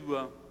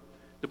to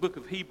the book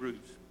of Hebrews.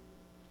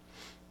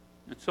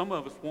 And some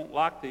of us won't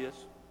like this.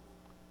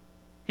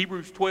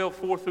 Hebrews 12,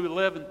 4 through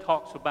 11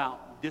 talks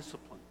about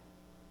discipline.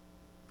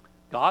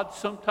 God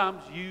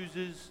sometimes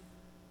uses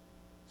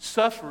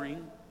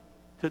suffering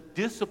to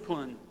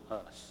discipline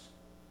us.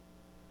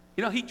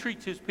 You know, He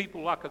treats His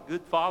people like a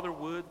good father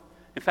would.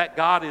 In fact,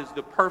 God is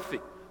the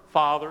perfect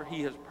Father.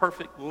 He has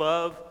perfect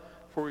love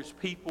for His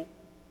people.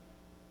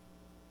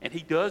 And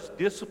He does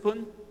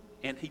discipline,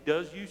 and He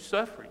does use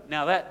suffering.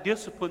 Now, that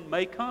discipline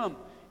may come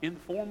in the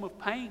form of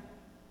pain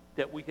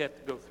that we have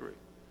to go through,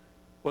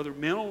 whether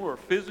mental or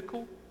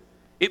physical.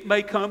 It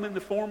may come in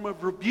the form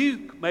of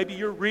rebuke. Maybe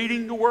you're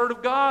reading the Word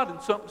of God and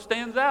something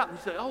stands out and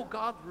you say, oh,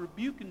 God's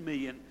rebuking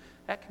me, and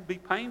that can be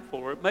painful.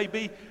 Or it may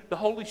be the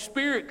Holy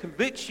Spirit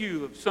convicts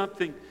you of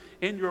something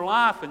in your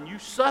life and you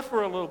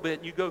suffer a little bit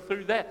and you go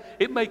through that.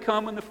 It may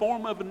come in the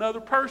form of another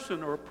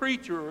person or a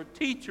preacher or a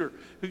teacher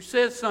who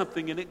says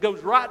something and it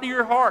goes right to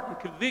your heart and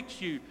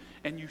convicts you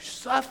and you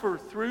suffer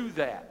through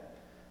that.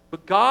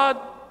 But God,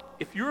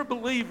 if you're a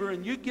believer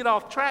and you get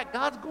off track,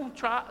 God's going to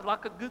try,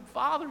 like a good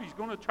father, He's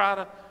going to try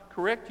to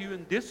correct you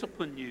and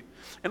discipline you.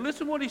 And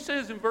listen what He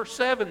says in verse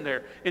 7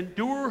 there.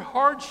 Endure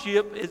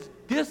hardship as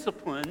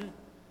discipline.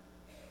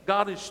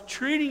 God is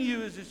treating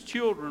you as His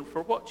children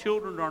for what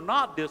children are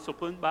not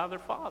disciplined by their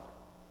father.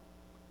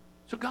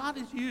 So God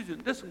is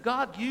using, listen,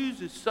 God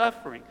uses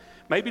suffering,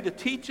 maybe to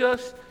teach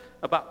us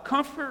about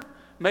comfort,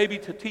 maybe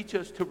to teach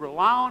us to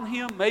rely on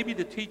Him, maybe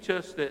to teach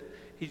us that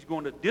He's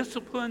going to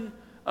discipline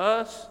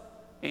us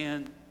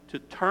and to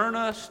turn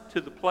us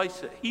to the place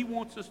that He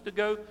wants us to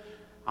go.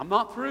 I'm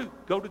not through.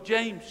 Go to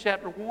James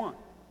chapter 1.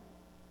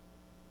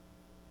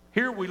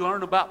 Here we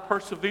learn about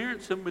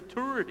perseverance and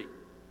maturity.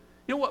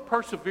 You know what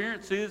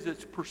perseverance is?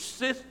 It's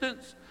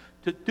persistence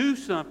to do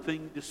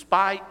something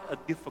despite a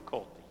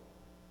difficulty.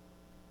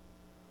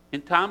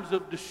 In times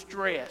of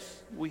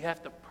distress, we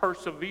have to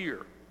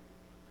persevere.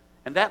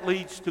 And that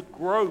leads to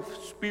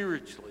growth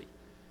spiritually.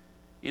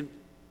 In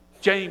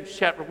James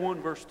chapter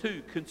 1 verse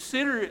 2,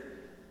 consider it,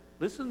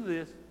 listen to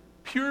this,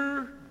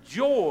 pure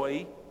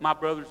joy, my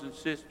brothers and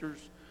sisters,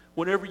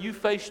 whenever you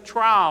face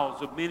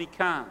trials of many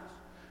kinds.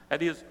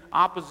 That is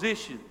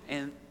opposition,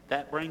 and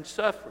that brings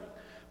suffering.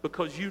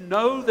 Because you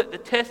know that the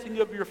testing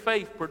of your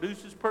faith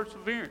produces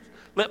perseverance.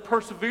 Let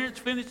perseverance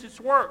finish its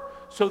work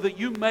so that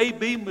you may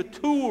be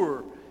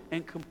mature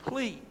and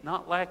complete,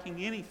 not lacking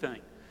anything.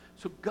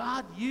 So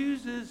God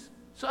uses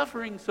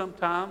suffering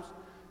sometimes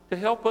to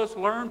help us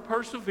learn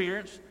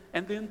perseverance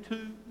and then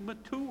to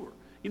mature.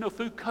 You know,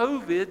 through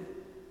COVID,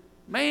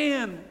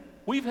 man,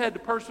 we've had to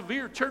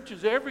persevere.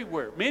 Churches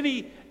everywhere.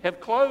 Many have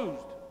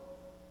closed.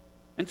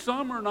 And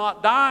some are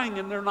not dying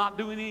and they're not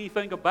doing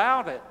anything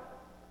about it.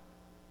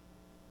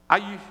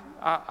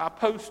 I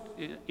post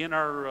in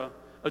our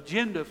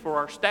agenda for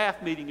our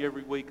staff meeting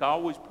every week. I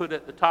always put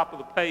at the top of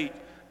the page,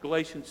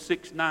 Galatians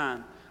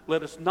 6:9.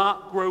 Let us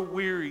not grow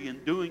weary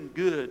in doing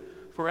good,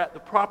 for at the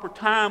proper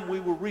time we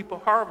will reap a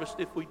harvest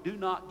if we do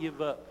not give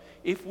up,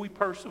 if we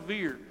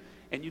persevere.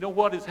 And you know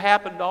what has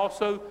happened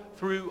also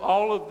through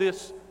all of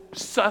this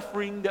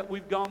suffering that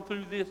we've gone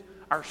through this?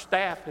 Our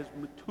staff has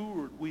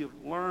matured. We have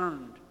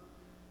learned.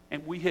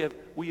 And we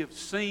have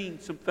seen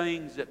some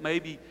things that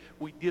maybe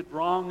we did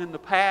wrong in the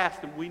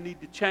past and we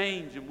need to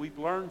change. And we've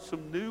learned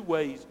some new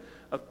ways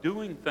of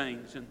doing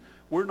things. And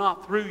we're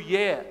not through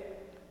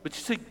yet. But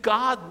you see,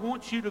 God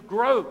wants you to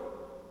grow.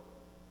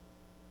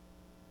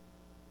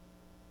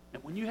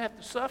 And when you have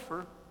to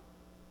suffer,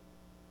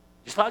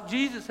 just like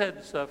Jesus had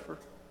to suffer,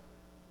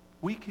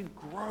 we can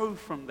grow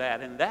from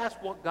that. And that's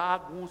what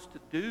God wants to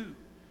do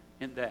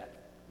in that.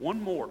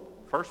 One more.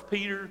 1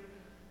 Peter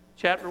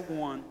chapter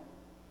 1.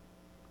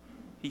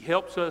 He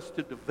helps us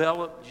to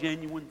develop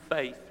genuine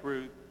faith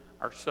through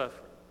our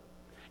suffering.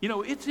 You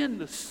know, it's in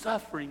the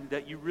suffering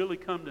that you really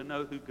come to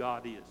know who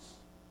God is.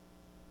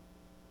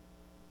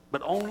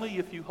 But only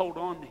if you hold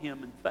on to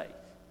Him in faith.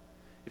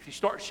 If you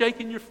start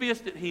shaking your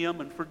fist at him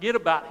and forget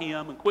about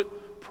him and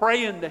quit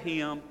praying to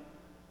him,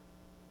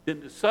 then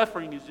the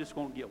suffering is just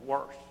going to get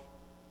worse.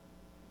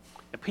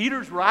 And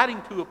Peter's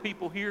writing to a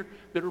people here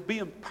that are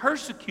being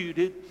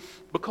persecuted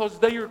because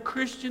they are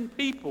Christian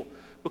people.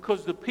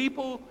 Because the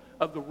people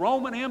of the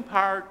Roman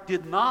Empire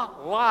did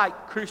not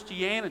like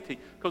Christianity.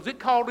 Because it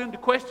called into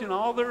question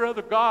all their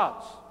other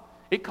gods.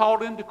 It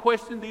called into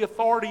question the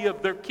authority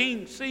of their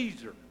king,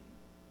 Caesar.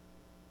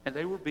 And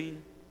they were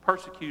being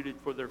persecuted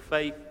for their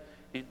faith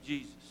in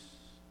Jesus.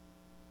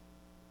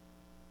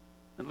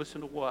 And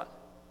listen to what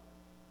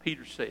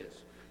Peter says.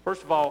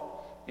 First of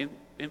all,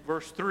 in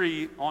verse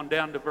 3 on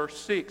down to verse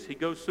 6, he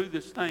goes through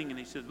this thing and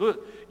he says,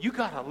 look, you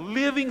got a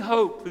living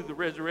hope through the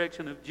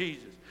resurrection of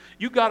Jesus.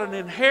 You got an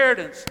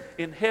inheritance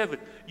in heaven.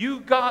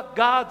 You got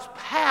God's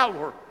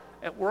power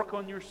at work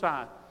on your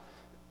side.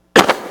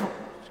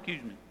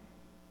 Excuse me.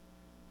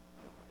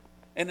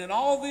 And in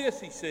all this,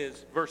 he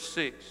says, verse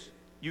 6,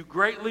 you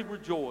greatly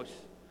rejoice,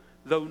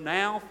 though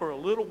now for a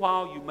little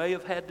while you may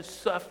have had to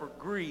suffer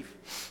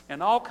grief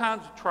and all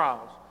kinds of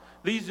trials.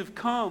 These have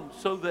come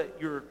so that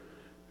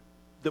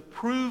the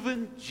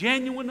proven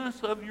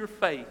genuineness of your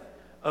faith,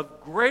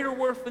 of greater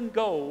worth than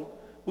gold,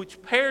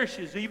 which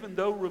perishes even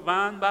though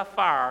refined by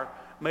fire,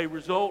 may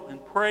result in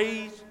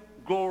praise,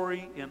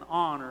 glory, and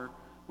honor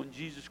when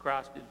Jesus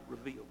Christ is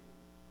revealed.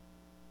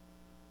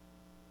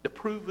 The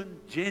proven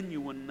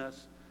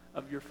genuineness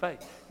of your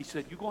faith. He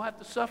said, you're going to have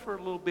to suffer a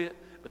little bit,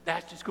 but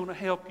that's just going to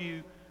help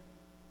you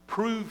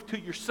prove to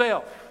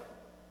yourself.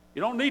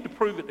 You don't need to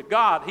prove it to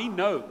God. He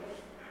knows.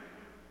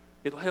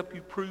 It'll help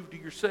you prove to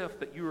yourself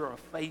that you are a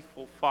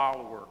faithful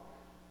follower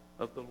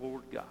of the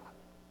Lord God.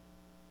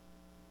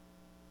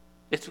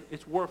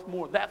 It's worth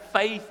more. That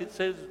faith, it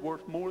says, is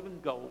worth more than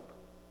gold.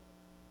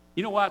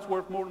 You know why it's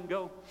worth more than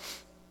gold?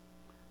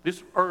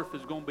 This earth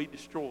is going to be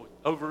destroyed.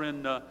 Over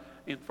in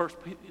 2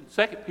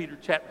 Peter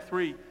chapter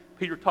 3,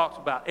 Peter talks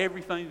about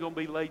everything's going to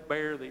be laid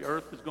bare. The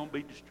earth is going to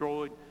be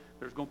destroyed.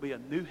 There's going to be a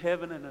new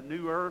heaven and a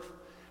new earth.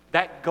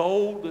 That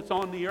gold that's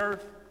on the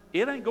earth,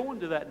 it ain't going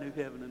to that new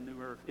heaven and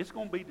new earth. It's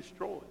going to be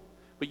destroyed.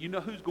 But you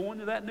know who's going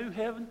to that new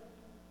heaven?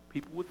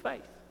 People with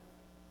faith.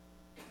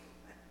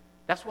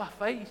 That's why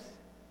faith.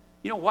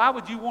 You know, why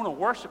would you want to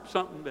worship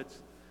something that's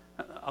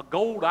a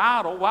gold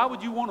idol? Why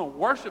would you want to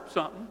worship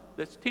something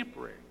that's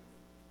temporary?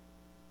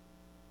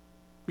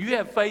 You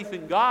have faith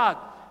in God,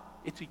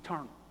 it's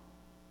eternal.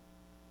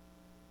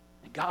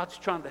 And God's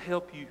trying to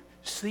help you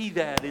see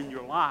that in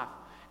your life.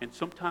 And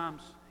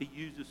sometimes He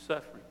uses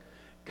suffering.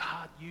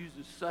 God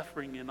uses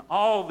suffering in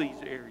all these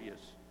areas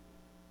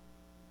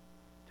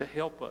to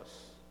help us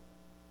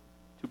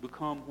to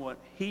become what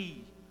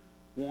He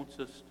wants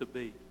us to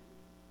be.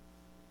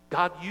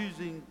 God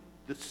using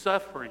the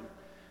suffering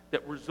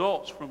that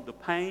results from the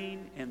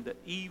pain and the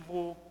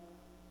evil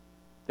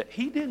that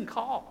He didn't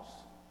cause.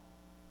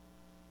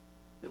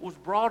 It was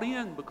brought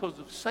in because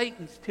of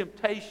Satan's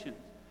temptation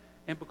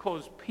and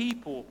because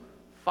people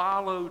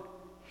followed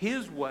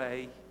his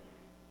way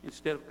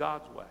instead of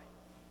God's way.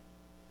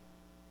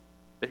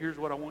 But here's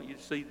what I want you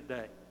to see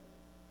today.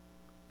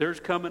 There's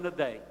coming a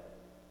day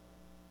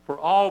for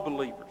all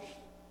believers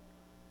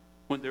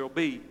when there will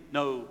be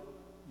no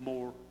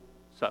more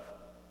suffering.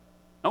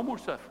 No more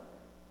suffering.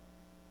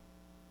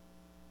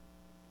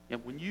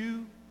 And when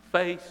you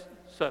face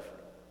suffering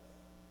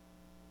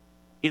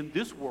in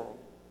this world,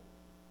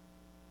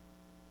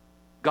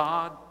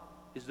 God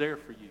is there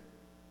for you.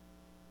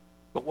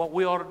 But what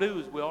we ought to do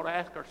is we ought to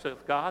ask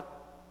ourselves, God,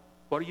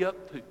 what are you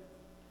up to?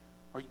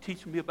 Are you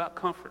teaching me about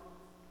comfort?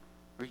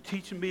 Are you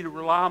teaching me to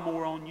rely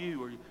more on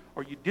you?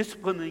 Are you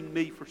disciplining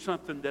me for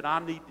something that I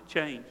need to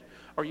change?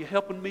 Are you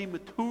helping me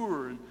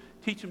mature and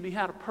teaching me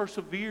how to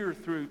persevere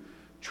through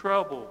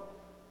trouble?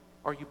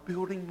 Are you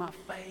building my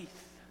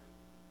faith?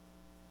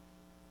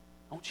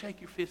 Don't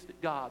shake your fist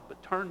at God,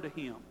 but turn to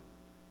Him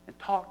and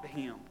talk to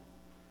Him.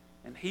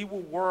 And He will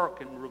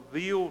work and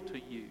reveal to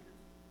you.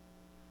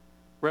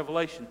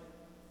 Revelation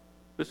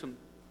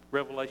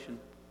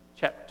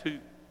chapter 2,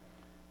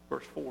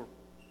 verse 4.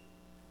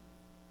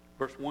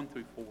 Verse 1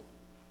 through 4.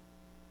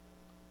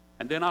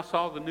 And then I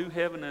saw the new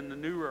heaven and the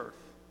new earth.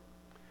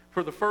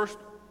 For the first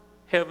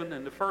heaven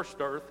and the first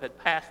earth had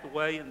passed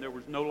away, and there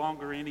was no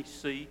longer any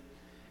sea.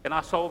 And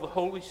I saw the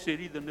holy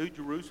city, the new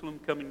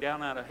Jerusalem, coming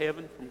down out of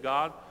heaven from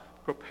God,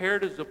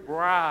 prepared as a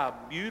bride,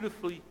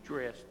 beautifully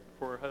dressed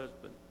for her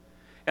husband.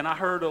 And I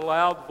heard a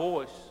loud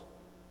voice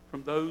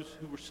from those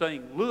who were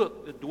saying,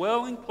 look, the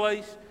dwelling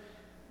place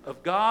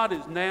of God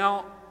is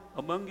now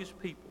among His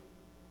people.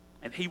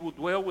 And He will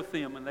dwell with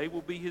them, and they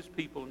will be His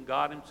people, and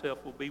God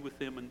Himself will be with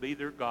them and be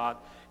their God.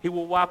 He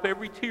will wipe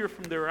every tear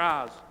from their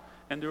eyes,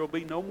 and there will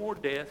be no more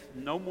death,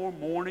 no more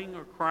mourning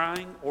or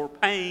crying or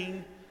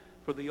pain,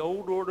 for the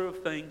old order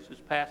of things has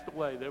passed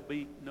away. There will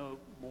be no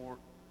more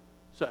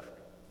suffering.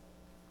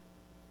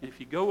 And if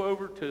you go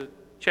over to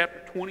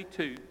chapter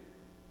 22,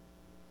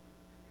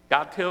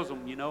 God tells them,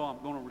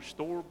 I'm going to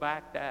restore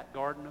back that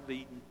Garden of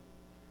Eden.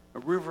 A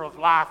river of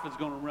life is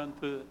going to run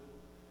through it.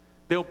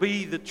 There'll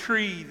be the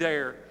tree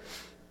there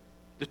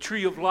the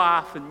tree of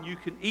life, and you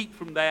can eat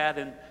from that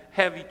and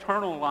have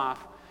eternal life.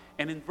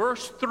 And in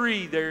verse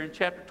 3 there in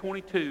chapter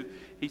 22,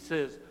 he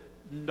says,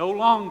 no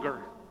longer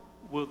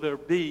will there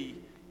be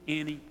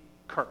any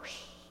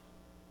curse.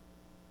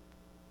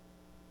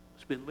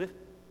 It's been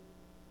lifted.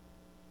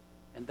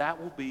 And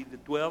that will be the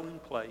dwelling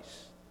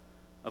place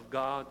of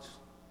God's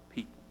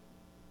people.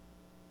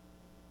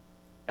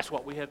 That's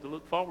what we have to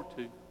look forward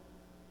to.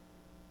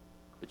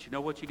 But you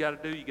know what you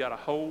got to do? You got to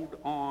hold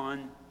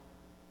on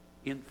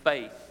in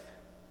faith,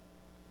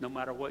 no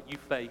matter what you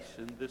face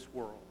in this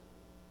world.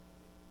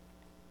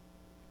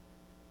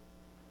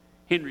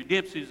 Henry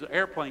Dempsey is an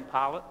airplane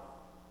pilot,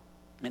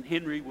 and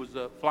Henry was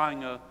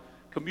flying a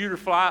commuter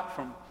flight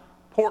from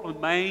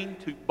Portland, Maine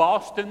to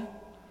Boston,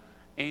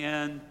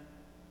 and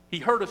he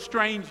heard a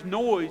strange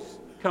noise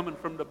coming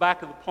from the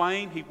back of the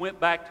plane. He went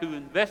back to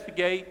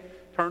investigate,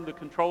 turned the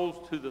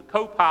controls to the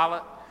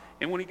co-pilot,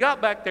 and when he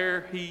got back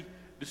there, he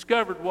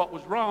discovered what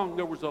was wrong.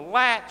 There was a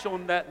latch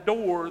on that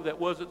door that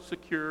wasn't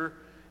secure,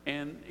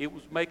 and it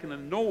was making a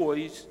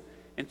noise,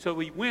 and so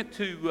he went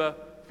to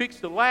fix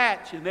the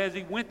latch, and as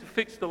he went to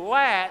fix the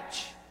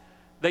latch,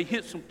 they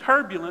hit some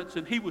turbulence,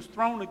 and he was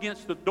thrown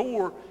against the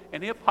door,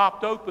 and it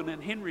popped open,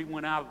 and Henry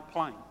went out of the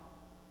plane.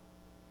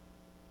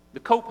 The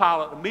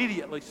co-pilot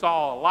immediately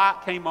saw a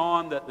light came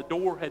on that the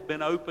door had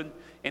been opened,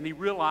 and he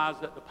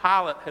realized that the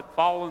pilot had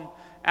fallen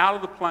out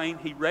of the plane.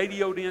 He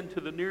radioed into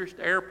the nearest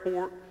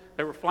airport.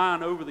 They were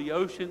flying over the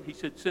ocean. He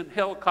said, send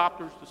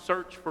helicopters to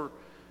search for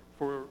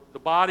the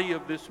body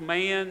of this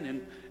man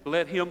and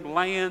let him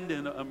land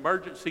in an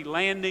emergency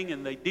landing,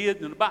 and they did.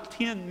 And in about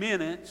 10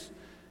 minutes,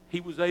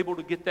 he was able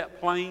to get that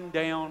plane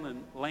down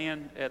and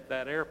land at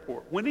that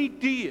airport. When he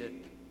did,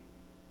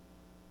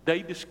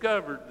 they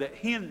discovered that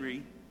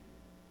Henry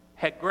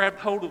had grabbed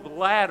hold of the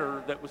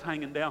ladder that was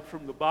hanging down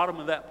from the bottom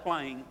of that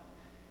plane,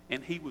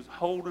 and he was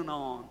holding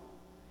on.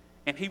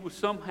 And he was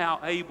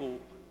somehow able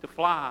to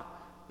fly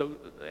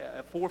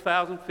at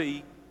 4,000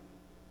 feet,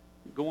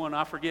 going,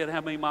 I forget how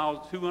many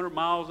miles, 200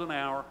 miles an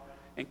hour,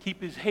 and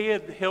keep his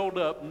head held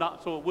up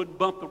not so it wouldn't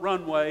bump the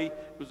runway.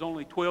 It was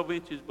only 12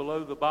 inches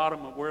below the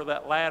bottom of where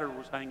that ladder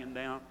was hanging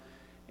down,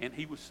 and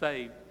he was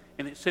saved.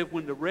 And it said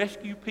when the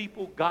rescue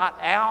people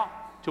got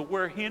out to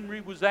where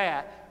Henry was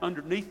at,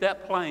 underneath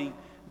that plane,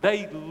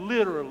 they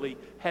literally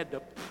had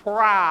to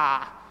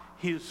pry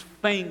his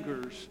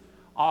fingers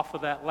off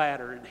of that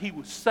ladder, and he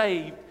was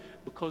saved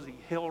because he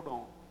held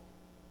on.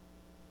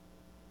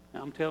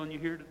 Now, I'm telling you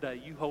here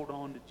today, you hold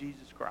on to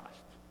Jesus Christ.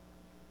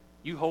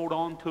 You hold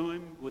on to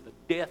him with a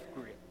death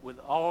grip, with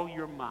all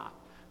your might,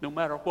 no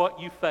matter what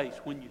you face,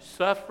 when you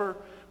suffer,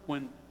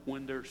 when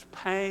there's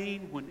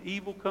pain, when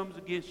evil comes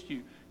against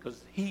you,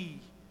 because he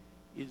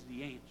is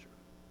the answer.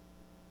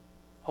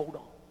 Hold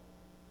on.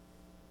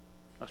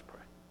 Let's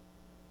pray.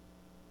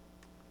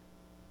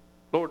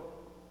 Lord,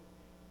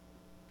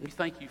 we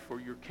thank you for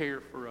your care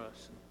for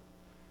us.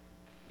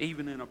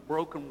 Even in a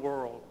broken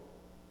world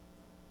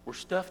where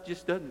stuff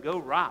just doesn't go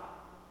right,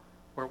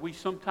 where we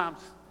sometimes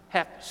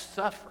have to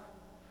suffer.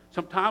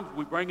 Sometimes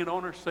we bring it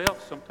on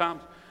ourselves.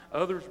 Sometimes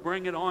others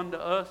bring it on to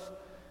us.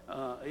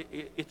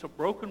 It's a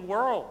broken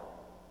world.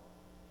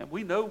 And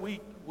we know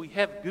we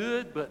have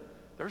good, but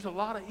there's a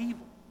lot of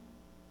evil.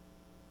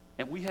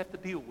 And we have to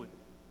deal with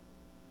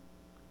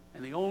it.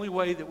 And the only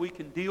way that we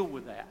can deal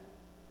with that,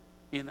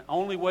 and the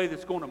only way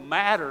that's going to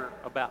matter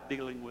about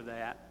dealing with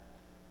that,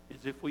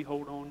 is if we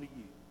hold on to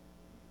you.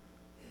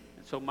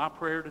 And so my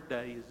prayer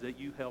today is that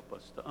you help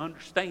us to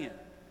understand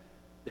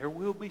there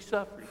will be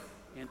suffering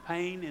and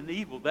pain and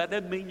evil. That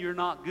doesn't mean you're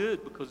not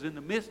good, because in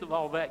the midst of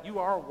all that, you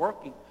are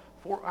working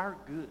for our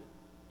good.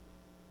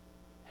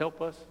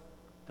 Help us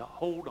to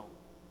hold on.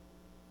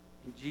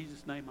 In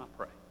Jesus' name I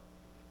pray.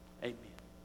 Amen.